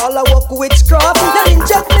walk all I walk witchcraft. Now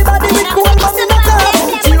inject me body with cold but me not talk.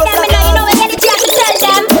 Zero Tell me now you know we get the chance to tell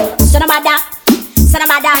them. Son of mother, son of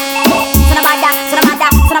mother, son of mother, son of mother,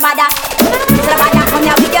 son of mother, son of mother. Come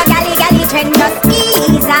here with your galley trend, just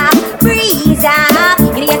ease up, breathe. ease up.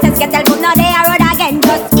 Idiots get the good, now they are road again.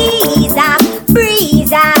 Just ease up,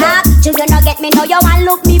 breeze up. Children don't get me, now you want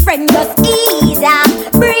look me friend. Just ease up,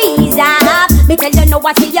 breeze up. Me tell you no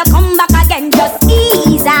what till you come back again. Just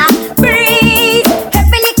ease up, breathe.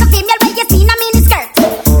 Every little female when you see a mini skirt.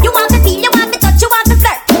 You want to feel, you want to touch, you want to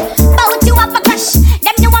flirt. But you have a crush,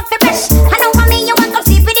 them you want to brush. I know for me you want to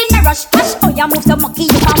sleep within the rush. Hush, oh you move so monkey,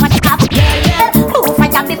 you can't watch up. Move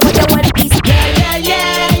right up before you want peace.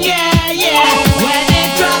 When it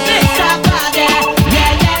drop, it's a body.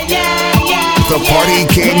 The Party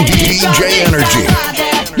King DJ Energy.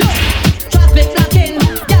 Traffic blocking,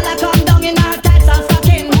 gyal a come down in her tights and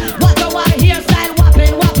stocking. What a white hairstyle,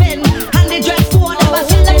 whopping, whopping. And the dress code, never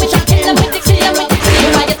kill them with the kill them with the kill them with the. Me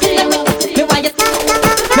why you kill them with the, me why you,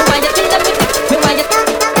 me why you kill them with the, me why you,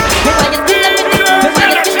 me why you kill them with the, me why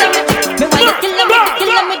you kill them with the, me why you kill them with the,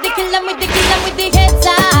 kill them with the, kill them with the, kill them with the heads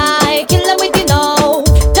high, kill them with the no.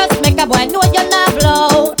 Just make a boy know you're not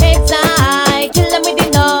blow. Heads high, kill them with the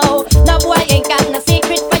no. No boy ain't got no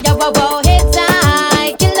secret for your wow. Heads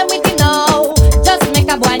high, kill them with the no. Just make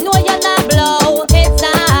a boy know you're not blow. Heads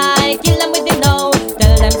high, kill them with the no.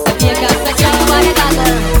 Tell them to be a gas, I can't want to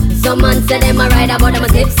goggle. Some man say them a ride about them a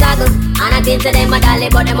zip saddle. And I think say them a dolly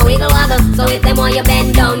but them a wiggle waggle. So if them want you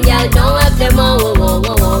bend down, y'all don't have them a whoa whoa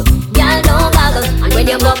whoa whoa. Y'all don't goggle. And when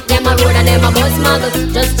you buck them a road and them a bus muggle,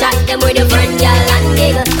 just chat them with your friend y'all and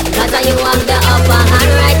giggle. Cause you have the upper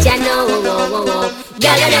hand right you know. Whoa whoa whoa.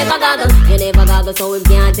 Y'all you never goggle, so we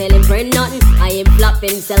can't tell him friend nothing. I him flop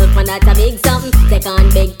himself and that's a big something. Take on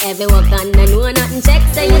big every work and I know nothing. Check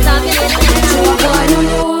say you talking it.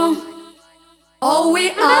 All we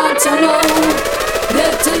are to know,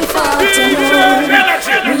 getting far to know.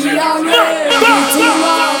 We are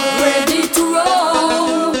ready to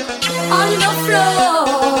roll on the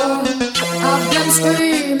floor. Of them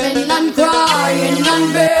screaming and crying and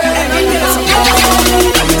begging.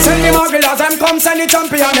 Send the Margulas, them come, send the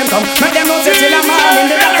champion, them come. Make them know say till a man in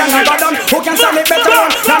the back and never done. Who can stand it better on?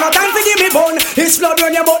 Now no time to give me bone. It's flood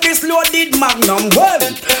when you bought this loaded magnum. Well,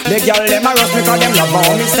 the girl them a rush me cause them love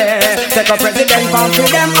how me say. Take a president from to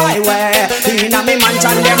them highway. Inna me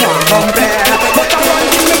mansion them want come play. But I want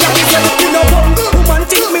thing me got say you know bum. Woman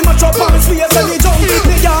think me much up and swear so me jump.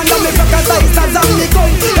 Me yarn and me fuck as ice as on me gun.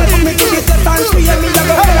 They put me to the test and swear me a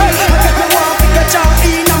go hey. I take me walk to get your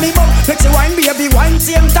inna me bum. Make you wine baby wine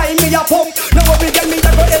same time me a pump. Now what we get me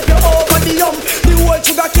a go help you over the hump. The whole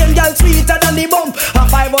sugar cane girl sweeter than the bump. A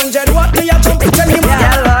 500 watt me a jump tell me man.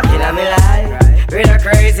 Girl walking on me life with a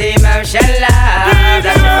crazy motion love.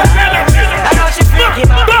 I know she freaky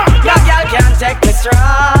man. No girl can't take me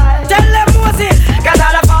stride. Tell them Moses, cause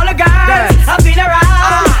all of all the guys I've been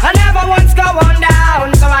around. I never once go on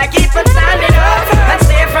down, so I keep on standing up and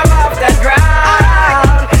stay from off the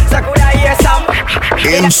ground. So could I hear some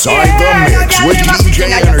Inside the Mix with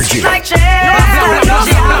DJ Energy. like she have to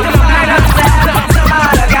find herself some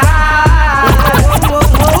other guy.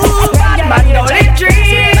 Man don't live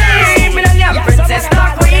dream, me no young princess nor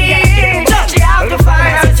queen. She have to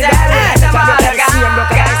find herself some other guy.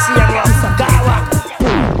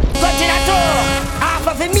 Cut it out, half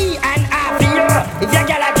of me and half of you. If you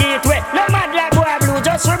get a gateway, no mad like boy blue,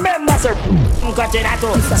 just remember sir. Cut it out,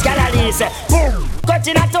 Scalalice, boom. Cut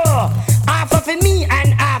it out, half of me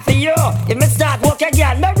and half of you. If me start walk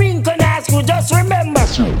again, my ring can ask you, just remember.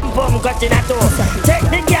 Boom, cut it out. Take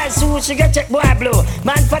the girl suit, she get check boy blue.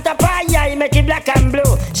 Man fat up her eye, he make it black and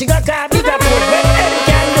blue. She got a bigger foot, when any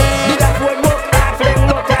can do. Bigger foot, walk half, fling,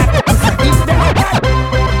 walk half. If them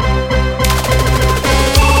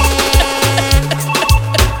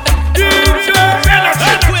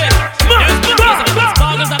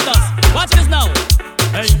watch this now.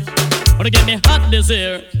 Hey, wanna get me hot this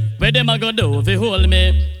year? Where them a go do if you hold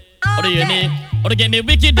me? Or do you hear me? Or to get me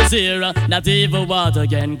wicked this year? Not even water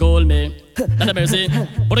can cool me. Not a mercy.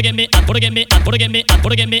 Or to get me, or to get me, or to get me, or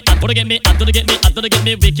to get me, or to get me, or to get me, or to get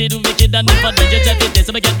me wicked, wicked. And if I DJ check it, this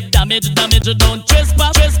I get damage, damage. Don't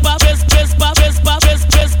trespass, trespass, trespass, trespass,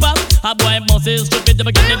 trespass. A boy must is stupid. If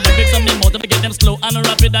I get the lyrics on me mouth, if I get them slow and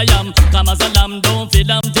rapid, I am calm as a lamb. Don't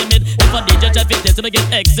feel I'm timid. If I DJ check it, this I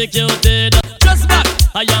get executed. Just back,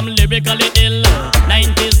 I am lyrically ill.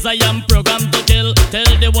 90s, I am programmed to kill. Tell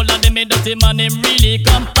the whole of them me dirty man, him really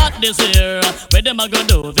come hot this year. Where them a go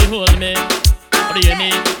do if you hold me? Or do you hear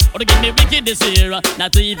me? Or to get me wicked this year?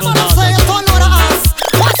 Not even one. Say you don't know the ass.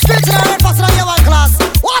 What's straight in the red faster than your one class?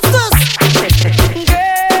 What's this?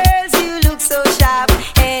 Girls, you look so sharp.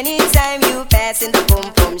 Anytime you pass in the boom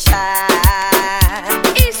boom shop.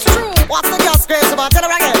 It's true. What's the girl's crazy about? Tell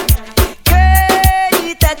her again. Girl,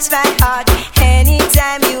 you touch my heart.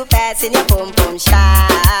 Anytime you pass in your boom boom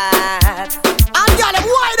shop. And girl, I'm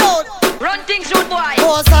wide out. Run run things, rude boy.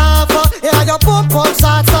 Pose off, yeah, your pump pump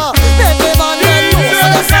shots, make the man get loose. So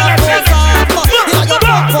you stop, pose off, yeah, your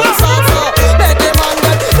pump pump shots, make the man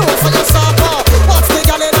get loose. So you stop. What's the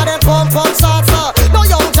girl inna them pump pump shots? No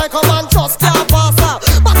young take come and just can't pass.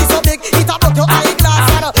 Body so big, it a broke your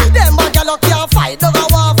eyeglass. Them man gyal can't fight, no go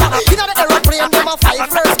off. Inna the aeroplane, them a fight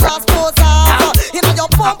first class. Pose off, inna your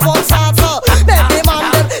pump pump shots, make the man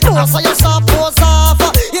get loose. So you stop, pose off,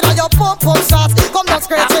 inna your pump pump shots. Come down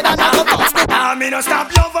scratch it and I go bounce. Me no stop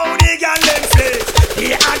love how the girl them flex.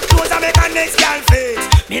 The hot clothes and make a next girl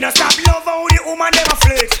flex. Me no stop love how the woman never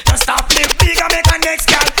flex. Just stop live big and make a next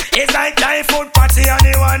girl. It's like life food party and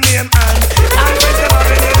the one name and always them have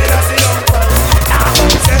a name in a young one.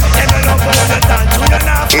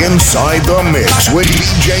 Inside the mix with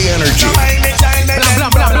DJ Energy.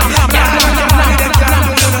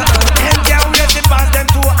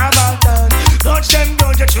 Touch them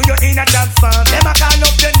down, you chew your inner job farm. Them a call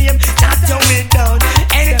up your name, not your way down.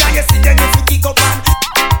 Anytime you see them, you kick up and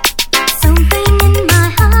Something in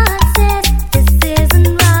my heart says this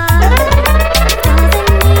isn't right. Doesn't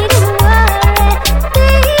need to worry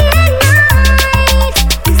day and night.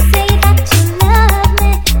 You say that you love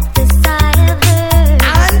me, this side of her.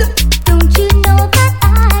 And don't you know that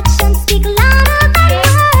actions speak louder than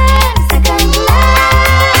words? Second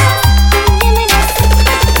glance,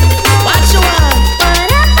 What you want?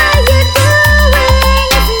 whatever you're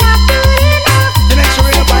doing is not good enough. the next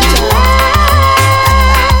ring up and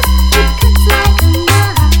It cuts like a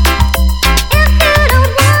knife. If you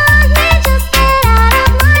don't want me, just get out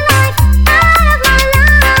of my life, out of my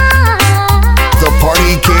life. The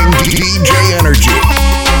Party King DJ Energy.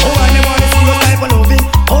 oh, I never wanna see those type of loving.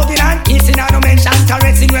 Hugging and kissing, I don't mention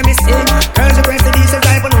caressing when me sing. Girls request the decent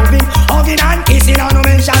type of loving. Hugging and kissing, I don't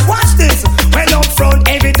mention. Watch this. Well up front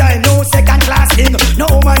every time, no second class thing. No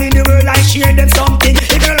woman in the world I share them something.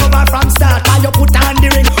 If you love her from start, why you put on the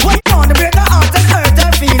ring? What you want to break her heart and hurt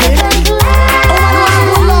her feeling? Woman want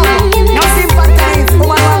good love, now sympathize.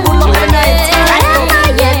 Woman want good love every night. Right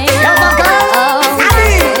now, yeah, my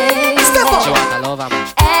girl. Step up.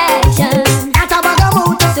 Action, At a bag of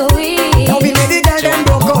mood. sweet. Now we make the girl them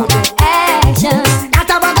broke out. Action, At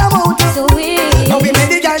a bag of mood. sweet. Now we make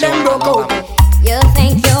the girl them broke out. You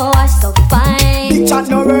think you are so fine. Big chat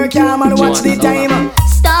no work, yeah man, watch the time.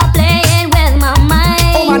 Stop playing with my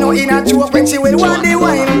Oh man, mind. no in a joke when she will want the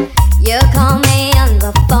wine. You call me on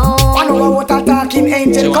the I know phone, what a talking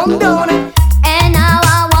angel come down. and now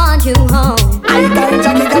I want you home. I can't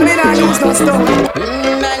Jackie girl, me nah use no stone.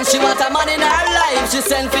 Man, she want a man in her life. She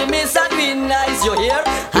send for Miss a Tweet nice, you hear?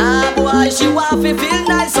 Ah boy, she want to feel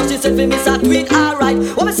nice, so she send for Miss a Tweet. Alright,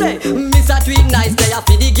 what me say? Miss a Tweet nice, they a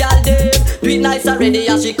for the girl dem. Tweet nice already,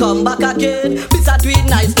 and she come back again. Miss a Tweet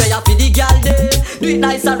nice, they a for the girl dem. Tweet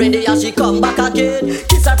nice already, and she come back again.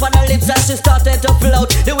 Kiss her on her lips and she started to float.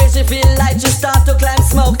 The way she feel like she start to climb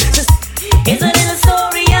smoke. It's a little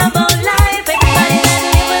story about life. Everybody that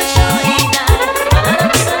live will surely die. A lot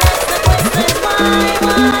of people ask the question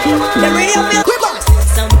why? Them ready up there, quick box.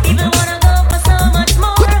 Some people wanna go for so much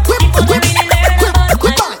more. People don't really learn about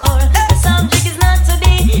life or the subject is not to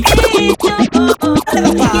be ignored.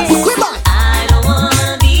 Quick box. I don't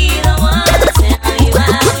wanna be the one to tell you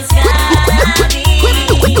how it's gotta be.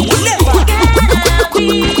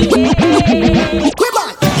 Quick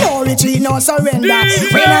box. No retreat, no surrender.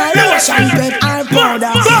 When I lotion, pet and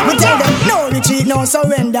powder. We tell them no retreat, no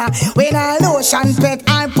surrender. When I lotion, pet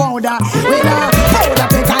and powder. When I powder,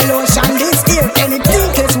 pet and lotion this year.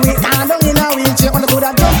 Anything is weak, I don't in a wheelchair. On the good,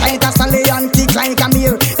 I jump like a stallion, kick like a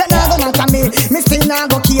mule. Then I go matter me, me still not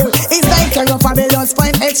go kill. It's like a rough fabulous,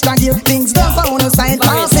 find extra gear. Things don't sound side,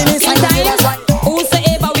 passing this side.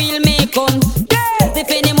 Whosoever will make come, girls, if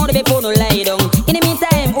any money before no lie down. In the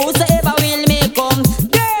meantime, whosoever will make come,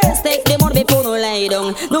 girls, take the money before no lie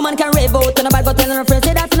down. No man can rave out on a bad go tell her friends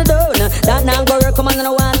say that's in the done. That now go work, come on and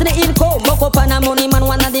I want to the income. Buck up on a money man,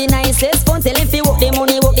 one of the nicest fun. Tell him if you work the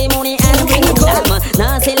money and bring it home.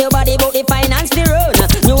 Now sell your body, but the finance the run.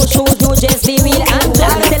 No shoes, no just the wheel and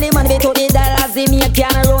plan. Tell him man be to the dollars, the me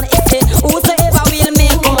can run. Whosoever will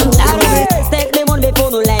make come, girls, take the money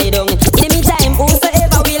before no lie down. In the meantime,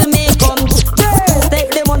 whosoever will make come, girls,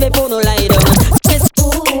 take the money before no lie down.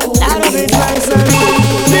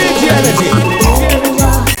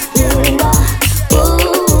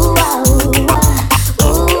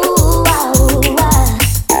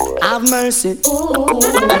 Have mercy.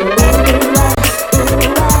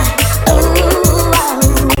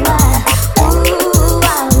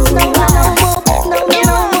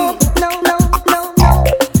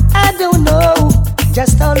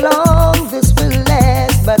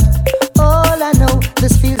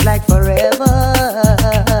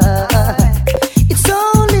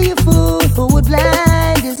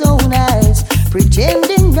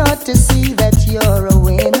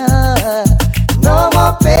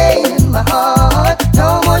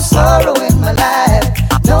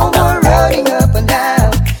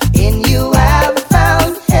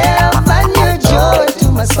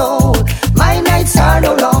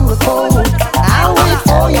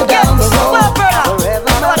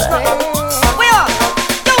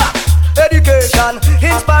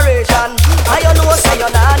 generation. I you know say you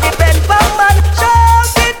not depend for man.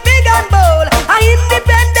 Shout it big and bold. I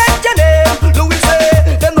independent your name. Louis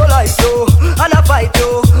say them no like you and I fight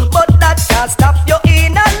you, but that can't stop you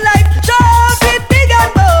in a life. Shout it big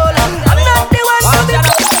and bold. I'm not the one to be.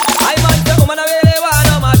 I want the woman I really want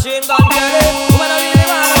a machine gun belly. Woman I really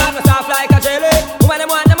want a man with soft like a jelly. Woman I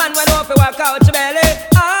want the man when off work out your belly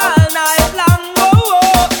all night long. Oh,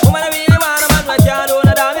 oh. Woman I really want a man with can't do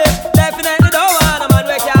no damage. Definitely don't want a man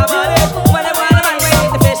with can't manage. Woman I want a man with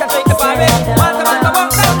eat the fish and drink the porridge. Want a man to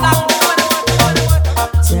walk down long.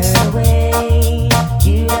 Turn away,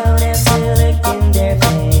 you don't have to look in their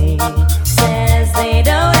face. Says they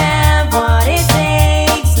don't have what it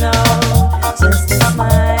takes, no, just a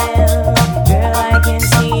smile. Girl, I can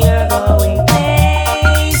see you're going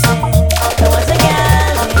places. There was a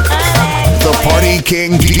gal with a leg. The Party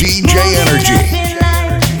King DJ Energy.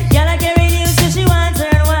 Girl, I can reduce so she wants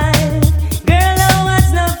her wife. Girl, no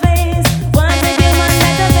wants no face. Want to give man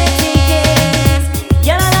like a Betty case.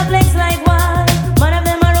 Girl, all the flex like what? Man of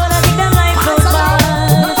them are roll and kick them like football.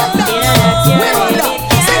 Yeah, that's your baby.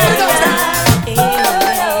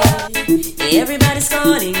 Everybody's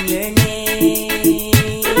calling your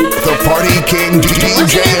name. The Party King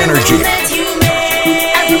DJ Energy. That you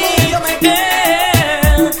make,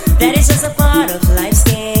 girl, that is just a part of life's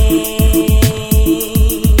game.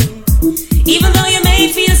 Even though you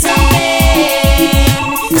may feel so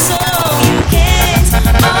pain, so you can't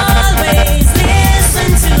always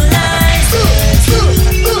listen to lies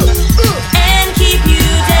and keep you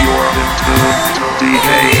down. DJ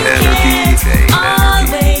Energy.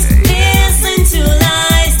 Always listen to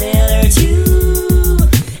lies, they'll hurt you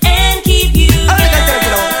and keep you down.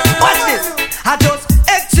 Watch this. I just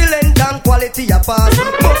excellent and quality a pass.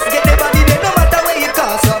 Must get the body there no matter where it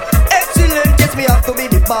costs. Excellent, yes me have to be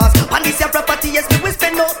the boss. And this your property, yes me will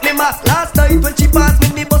spend out me mass. Last night when she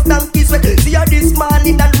passed me bust and kiss sweat. See her this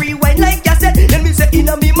morning and rewind like I said. Then me say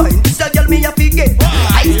inna me mind, this a girl me a forget.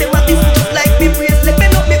 I stay with this just like me bracelet. Me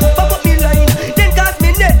up me up above me line, then cast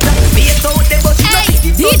me net. Me it out there but she not take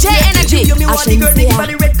it. DJ Energy. You me want the girl ready for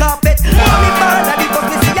the red carpet. Me bad at the fuck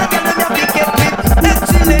me see a girl me a forget with.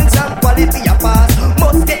 Excellence and quality a pass.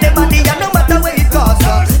 Must get the body and no matter where it costs.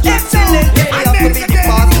 Excellent, yeah, we have to be the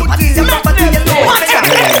boss. And this your property, you know what's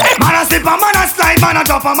Man a slip a man a slide, man a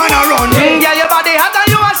drop a man a run. Girl, your body hot and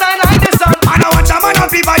you a shine like the sun. Man a watch a man a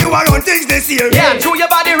people you a run things this year. Yeah, true your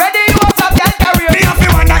body ready, you want some girl career. Me have to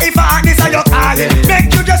wonder if a hotness a your calling.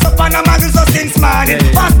 Make you dress up on a muzzle so since morning.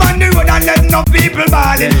 Pass on the road and let no people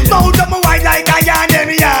balling. Mouth up my wide like a yarn,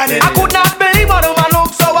 them yarning. I could not believe what a man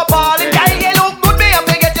look so appalling. Girl, you look good, me have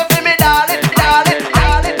to get you for me, darling, darling,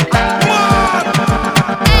 darling, darling.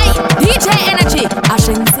 Hey, DJ Energy.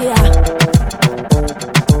 Ashensia.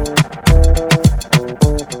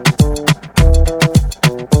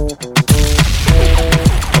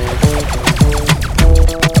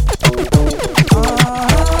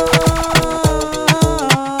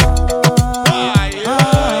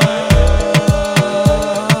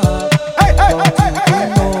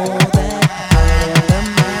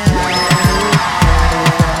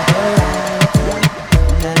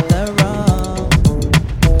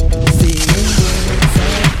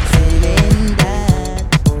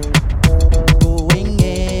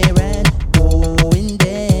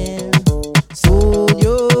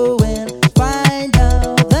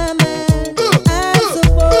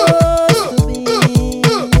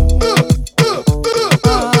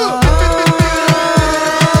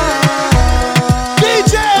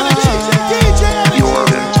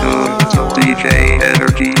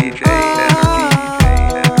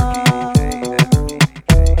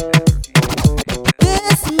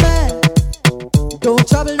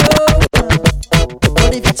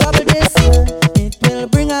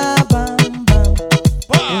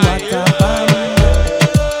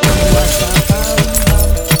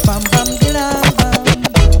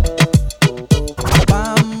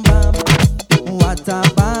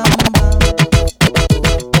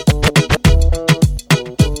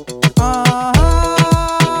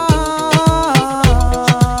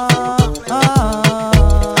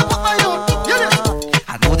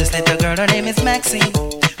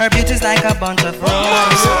 Her beauty's like a bunch of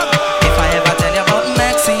roses. If I ever tell you about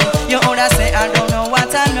Maxine, you own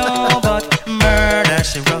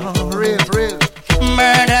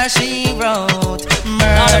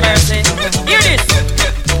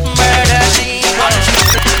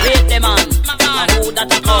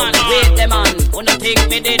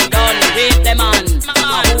it done. Wait the man,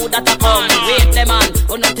 who that a come? Wait the man,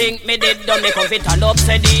 who no think me did done? Me come fit turn up.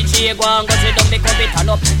 Say DJ go and go sit down. Me come fit turn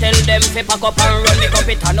up. Tell them fi pack up and run. Me come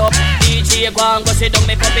fit turn up. DJ go and go sit down.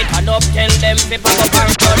 Me come fit turn up. Tell them fi pack up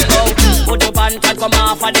and run. Now put up and chat come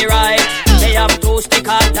off of the right. They have two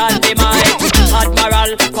stickers and the mic.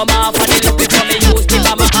 Admiral come off of the left before me use the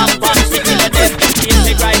bomber and punch it to the death. He's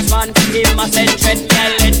the Christ man, him a send tread.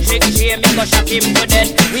 Me electric chain, me go shock him to death.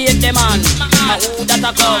 Wait the man, who that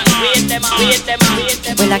a come? Wait the man, wait the man, wait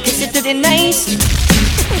the man. Well, I kiss it to the nice.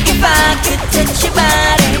 If I could touch your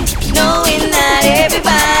body, knowing that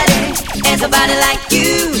everybody has a body like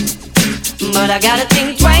you, but I gotta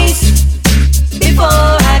think twice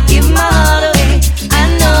before I give my heart away. I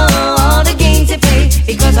know all the games to play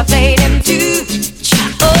because I play them too.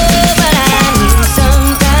 Oh, but I need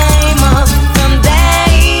some time off from that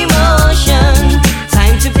emotion.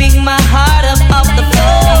 Time to pick my heart up off the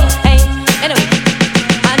floor. Hey, anyway,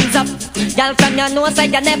 hands up. Y'all from your know say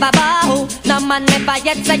you never bow. No man never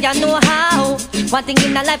yet say you know how. One thing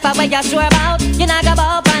in the life I where you sure about. You not go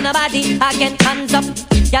bow for nobody. Again, hands up.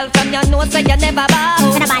 Y'all from your know say you never bow.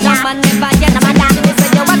 No man never yet say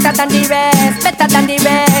you hotter than the rest, better than the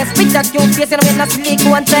rest. With your cute face and with no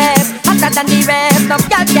silicone test. Hotter than the rest, no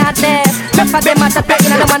girl can't test. Look for them at the play, you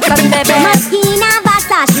know the ones from the best. Moschino,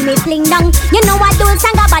 Versace, me fling down. You know I don't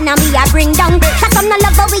sang up and me a bring down. Cause some no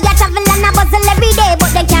love but we a travel and a bustle every day.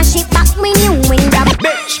 But they can't ship back me new wing up.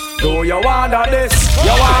 Bitch, do you wanna this?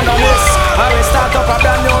 You wanna this? I will start up a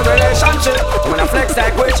brand new relationship. When I flex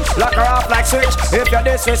like witch, lock her off like switch. If you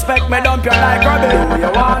disrespect me, dump you like rubbish. Do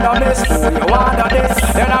you wanna this? Do you wanna this?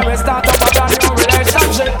 Then I will start up a brand new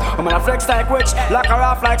relationship. When I flex like witch, lock her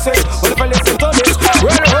off like switch. Well, if you listen to this,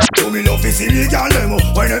 do me love to see the girl demo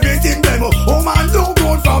when everything demo. Oh man, look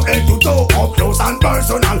good from head to toe, up close and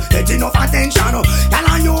personal. Get enough attention. Girl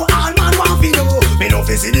and you all man want to know. Me love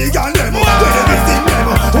to see the girl demo when everything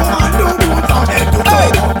demo. Oh man, look good from head to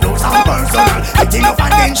toe, up close and personal. Get enough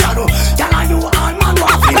attention. Girl and you all man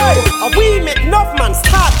want to know. We make enough man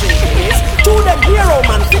starting this. To them hero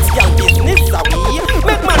man fix your business. We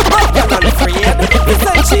make man bad girl unafraid.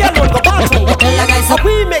 Listen, she alone go bathroom.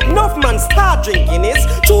 We make enough man start drinking this.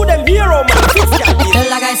 To them hero man fix your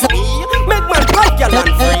business. We make man bad girl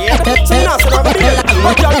unafraid. So now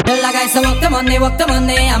so walk the money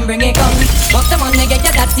and bring it come. Walk the money, get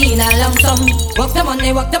your that teen a lump sum. Walk the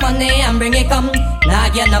money and bring it come. Nah,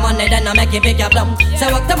 get the money, then I make you pick your plum.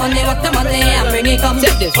 So walk the money and bring it come.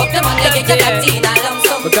 Walk the money, get your that teen a lump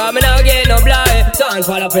sum. Because me now get no blind. Don't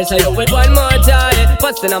fall up pressure you with one more time.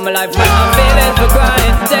 Busting on my life, man, I'm feeling for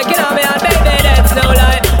crying. Taking on me out, baby, that's no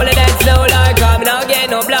lie. Well, that's no lie, cause me now get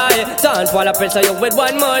no blind. Don't fall up pressure you with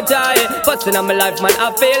one more time. Busting on my life, man,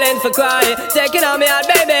 I'm feeling for crying. Taking on me out,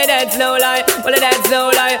 baby, that's no lie. Well, that's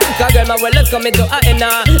no lie. Cause girl, my world is coming to an end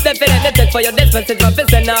now. Definitely take for your dispensage, my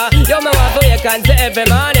fist now. You're my wife, who you can say every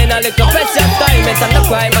morning. I look a precious time, it's on the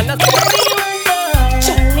crime, and that's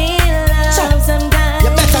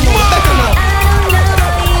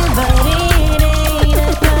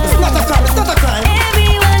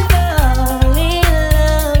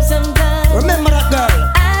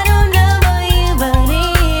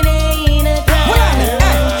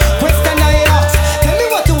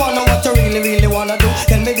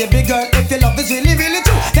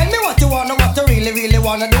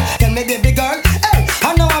wanna do. Tell me, baby girl, hey,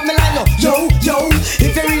 I know what me like, no. Yo, yo,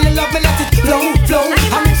 if you really love me, let it flow, flow.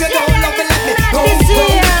 And if you don't love me, let me go, go.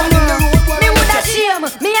 Me woulda shame,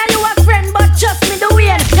 me and you a friend, but trust me the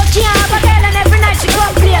way. You can't have a girl and every night she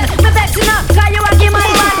complain. Me vex enough, cause you a give my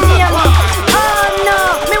bad name. Oh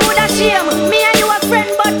no, me woulda shame, me and you a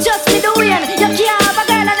friend, but trust me the way. You can't have a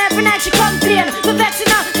girl and every night she complain. Me vex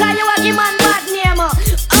enough, cause you a give my bad name.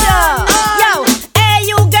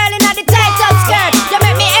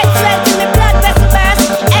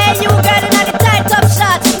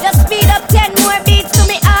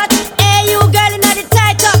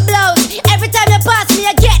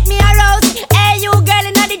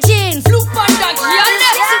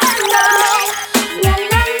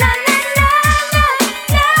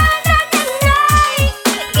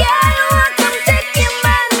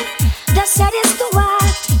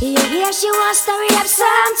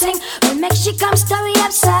 She come story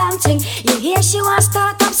up something. You hear she wants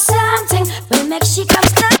start up something. Well, make she come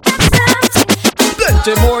start up something.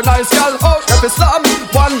 Plenty more nice girl out every slam.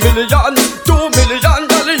 1 million, 2 million.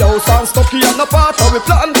 Dolly house and Stucky and a part of we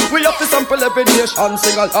plan. We have to sample every nation,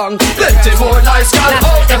 sing along. Plenty more nice girl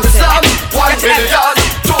out every slam. 1 million,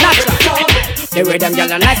 2 million. The way them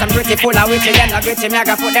girls are nice and pretty, full of witty, them not gritty, me I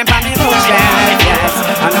go put them on me bookshelf, yes.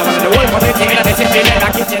 And I want the whole community in the city, them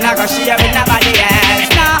not kitchen, I go share with nobody else.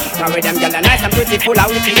 The way them girls are nice and pretty, full of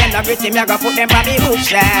witty, them not gritty, me I go put them on me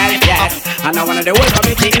bookshelf, yes. And I want the whole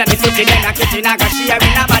community in the city, them not kitchen, I go share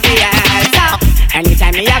with nobody else.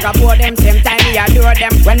 Anytime me I go pour them, same time me adore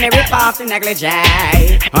them. When me rip off the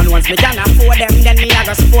negligee, and once me can afford them, then me I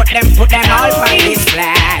go support them, put them all on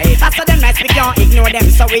display. That's how them nice, we can't ignore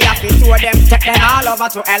them, so we have to tour them, take them all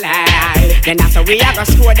over to LA. Then after we I go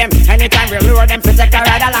score them, anytime we lure them, to take a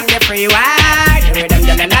ride along the freeway. The way them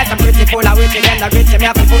girls nice and pretty, full of witty, them not gritty, me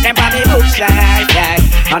have to put them on the bookshelf, yes.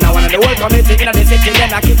 And I want the whole community in the city,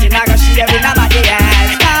 them not kitchen, I go share with nobody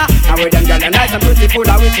else. And with them girls nice and pretty, full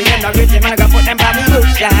of witty, them not gritty, man I go put them on the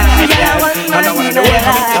bookshelf, yes. And I want the whole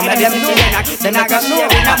community in the city, them not kitchen, I go share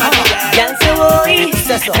with nobody else. Girl say oi,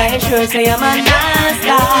 so I sure say I'm a nice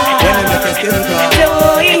guy. When you make a skill call, say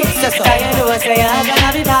oi, so I know say I'm gonna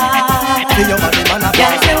be bad. see your money man a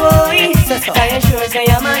Girl say oi, so I sure say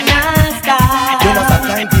I'm a nice guy. You must have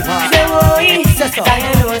time to pass. Say oi, so I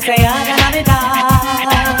know say I'm gonna be bad.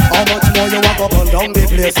 How much more you walk up and down the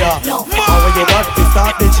place, yeah? How will you got to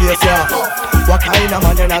start the chase, yeah? What kind of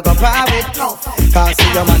man you not go private? Can't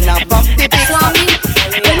see your man now bump the piece.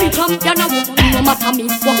 When we champion a woman, no matter me.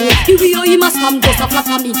 Wow, the way he must come just a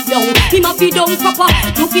flatter me. Yo, he must be down proper.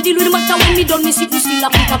 No fi deal with the matter when me done me sit still a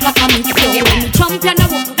put a flatter me. Yo, when we champion a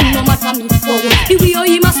woman, no matter me. Wow, the way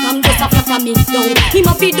he must come just a flatter me. Yo, he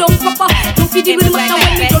must be down proper. No fi deal with the matter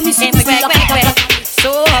when me done me sit still a put a flatter me.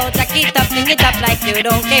 So jack it up, fling it up like you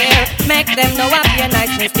don't care. Make them know I'm your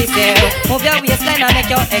niceness this year. Move your waistline and make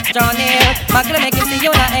your extra near. Magla make you see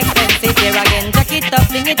you're not expensive here again. Jack it up,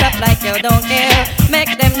 fling it up like you don't care.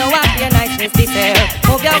 Make them know I'm your niceness this year.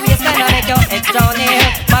 Move your waistline and make your extra near.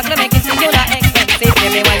 Magla make you see you're not expensive. Tell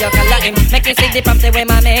me why you call him. Make him see the props way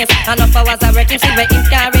my miss. Enough hours I work him, see where him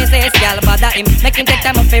can resist. Y'all bother him, make him take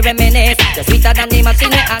time up for reminisce. Just sweeter than the machine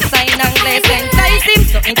we assign and glaze. Entice him,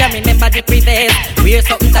 so he can remember the previous. Wear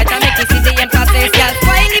something tight and make him see the emphasis. Y'all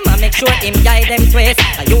spoil him and make sure him guide them twist.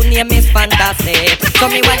 And your name is fantastic. So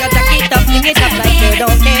me why you jack it up, fling it up like you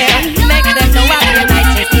don't care. Make them know I'm your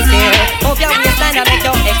niceness this year. Move your waistline and make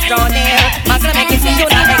your extra near. I'm gonna make it see you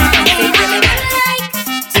not expensive.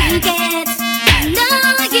 To get to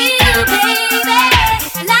know you, baby.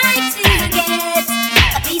 Like to get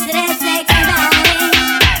a piece of that sexy body.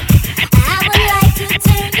 I would like to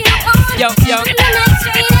turn you on. Yo, yo. From the night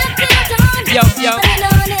straight up till dawn. Yo, yo. On and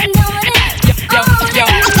on and yo, yo, yo,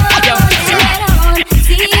 on.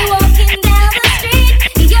 See you walking down the street.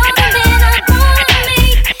 You're the man I wanna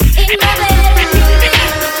meet. In my bedroom,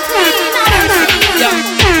 yo.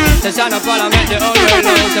 The son of Parliament, the old world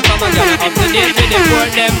knows if I'm a girl up to date with them,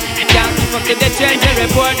 report them. Can't keep up to the trends, they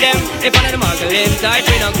report them. If I'm in the muggle inside,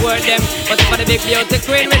 we don't court them. But if I'm the big beauty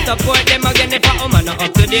queen, we support them. Again, if I'm not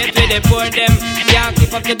up to date, we report them. Can't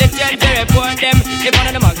keep up to the trends, they report them. If I'm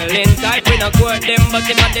in the muggle inside, we don't court them. But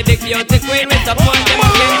if I'm the big beauty queen, we support them.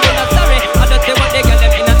 Again, we're not sorry. I don't see what they get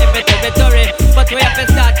them in a every territory. But we have to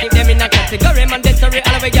start, keep them in a category. Mandatory,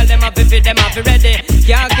 all of we get them have to fit them have to ready.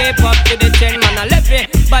 Can't keep up to the trend, man, I left it.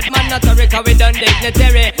 But man, not sorry, cause we done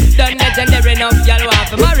dignitary. Done legendary, now y'all want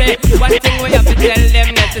to marry. One thing we have to tell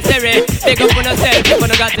them necessary. Pick up on yourself, if you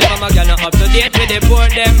don't got it from a girl, not up to date, we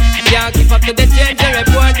deport them. Can't keep up to the change, they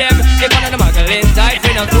report them. If I'm on the muggle inside,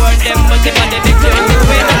 we don't court them. But if I'm the big girl,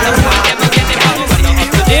 we don't support them. Again, if I'm not up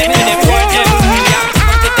to date, we deport them. Can't keep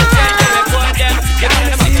up to the change, they report them. If I'm on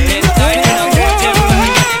the muggle inside, we don't court them.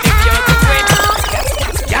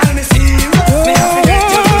 Y'all me see you, me have to get you. Y'all me see you, me have to get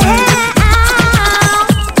you.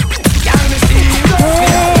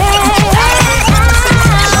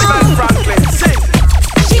 Franklin, sing.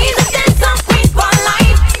 she's a dancer queen for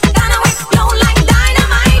life. Gonna explode like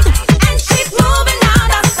dynamite. And she's moving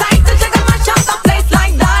out of sight. So check out my shop, the place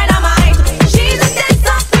like dynamite. She's a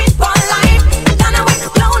dancer queen for life. Gonna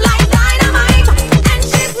explode like dynamite. And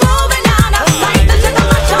she's moving out of sight. So check out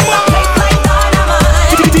my shop, the place like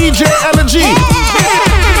dynamite. DJ Energy.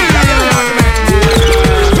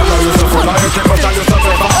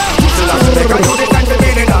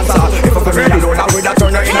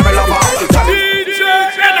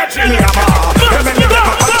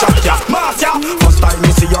 First time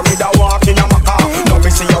me see you, me da walk in a maca. Now me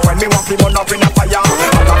see you when me walk, me burn up in a fire.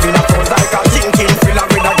 I got in a front like a thinking filler.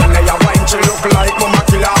 With a girl a wine, she look like mama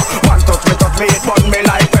killer. One touch me, it burn me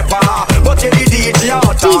like pepper. But you the DJ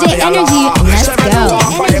out DJ Energy, let's go.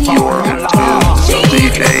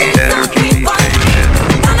 DJ Energy.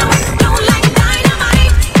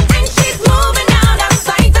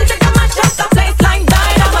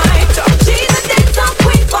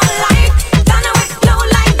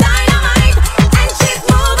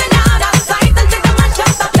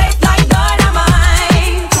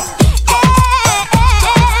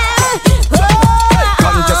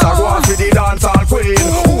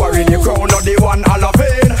 one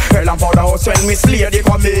Halloween. Hell and for the house when Miss Lady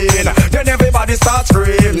come in. Then everybody starts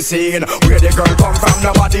screaming, saying, where the girl come from,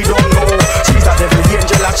 nobody don't know. She's a devil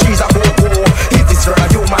angel and she's a go-go. Is this girl a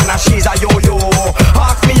human and she's a yo-yo?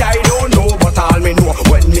 Ask me, I don't know, but all me know.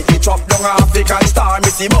 When me chop down African star, me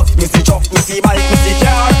see bus, me see truck, me see bike, me see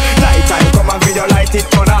car. Night time come and video light it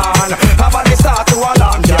turn on. Have a start to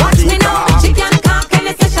alarm, watch me now, she can conk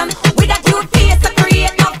any session. With a cute face to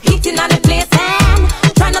create enough heating on the place.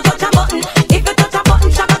 And try not touch a button. If you touch a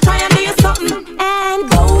button, shaka try and do you something. And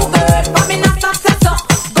go girl, for me not success up.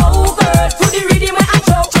 Go girl, to the rhythm where I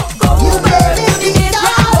choke. Go girl, to the bass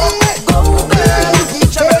drum. Go girl,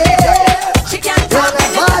 she can conk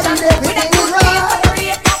any session. With a cute face to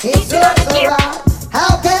create enough heating on the place.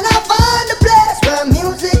 How can I find a place where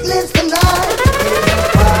music lives tonight?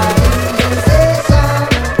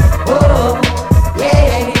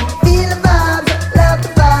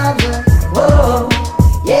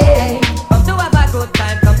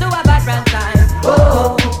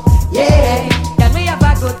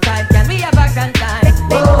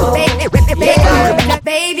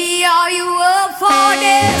 Baby, are you up for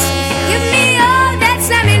this? Give me all that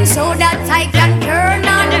slamming so that I can turn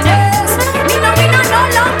on the test. Me no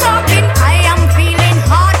long talking. I am feeling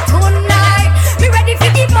hot tonight. Me ready for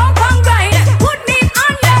the bump and grind. Put me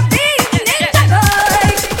on your beat, ninja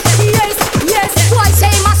boy. Yes, yes. Why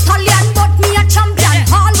say my stallion, but me a champion.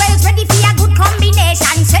 Always ready for a good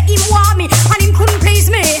combination. Say him want me and him couldn't please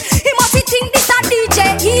me. He must think this a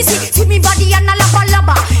DJ easy. See me body and a lava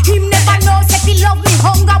lava. Him never knows if he love me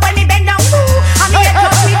hunger when me bend down. And me a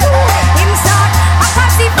touch me too. Him start I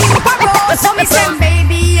can't see him parole. So me say,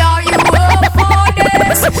 baby, are you up for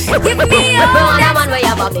this? Give me all that. Man, we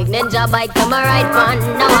have a big ninja bike to my right one.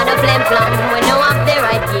 Now wanna flim flam, we know have the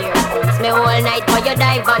right gear. It's me all night for your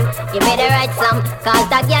dive on. Give me the right slam, cause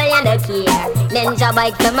that girl you no care. Ninja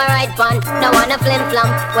bike to my right one. Now wanna flim flam,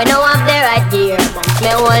 we know have the right gear. It's me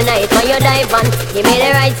all night for your dive on. Give me the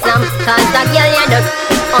right slam, cause that girl you no.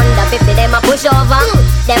 Under 50 them a push over.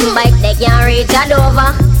 Them bike they can't reach a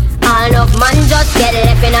Dover. All enough man just get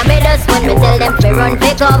left in a middle when me tell them to run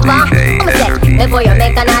for cover. Before you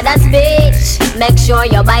make another speech, make sure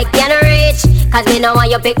your bike can reach. Cause me know when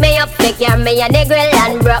you pick me up, pick your me and the grill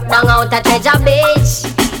and broke down out a Treasure Beach.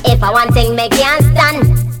 If I want thing me can't stand,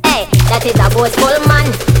 hey, that is a boastful man.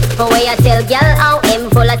 For where you tell girl how him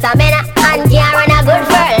full of stamina and can't run a good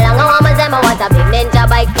furlong. I want them I want a big ninja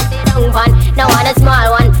bike to sit down pan. Now want a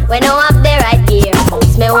small one, we know have the right gear.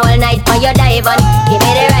 It's me all night for your dive on. Give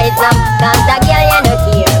me the right slam, cause that girl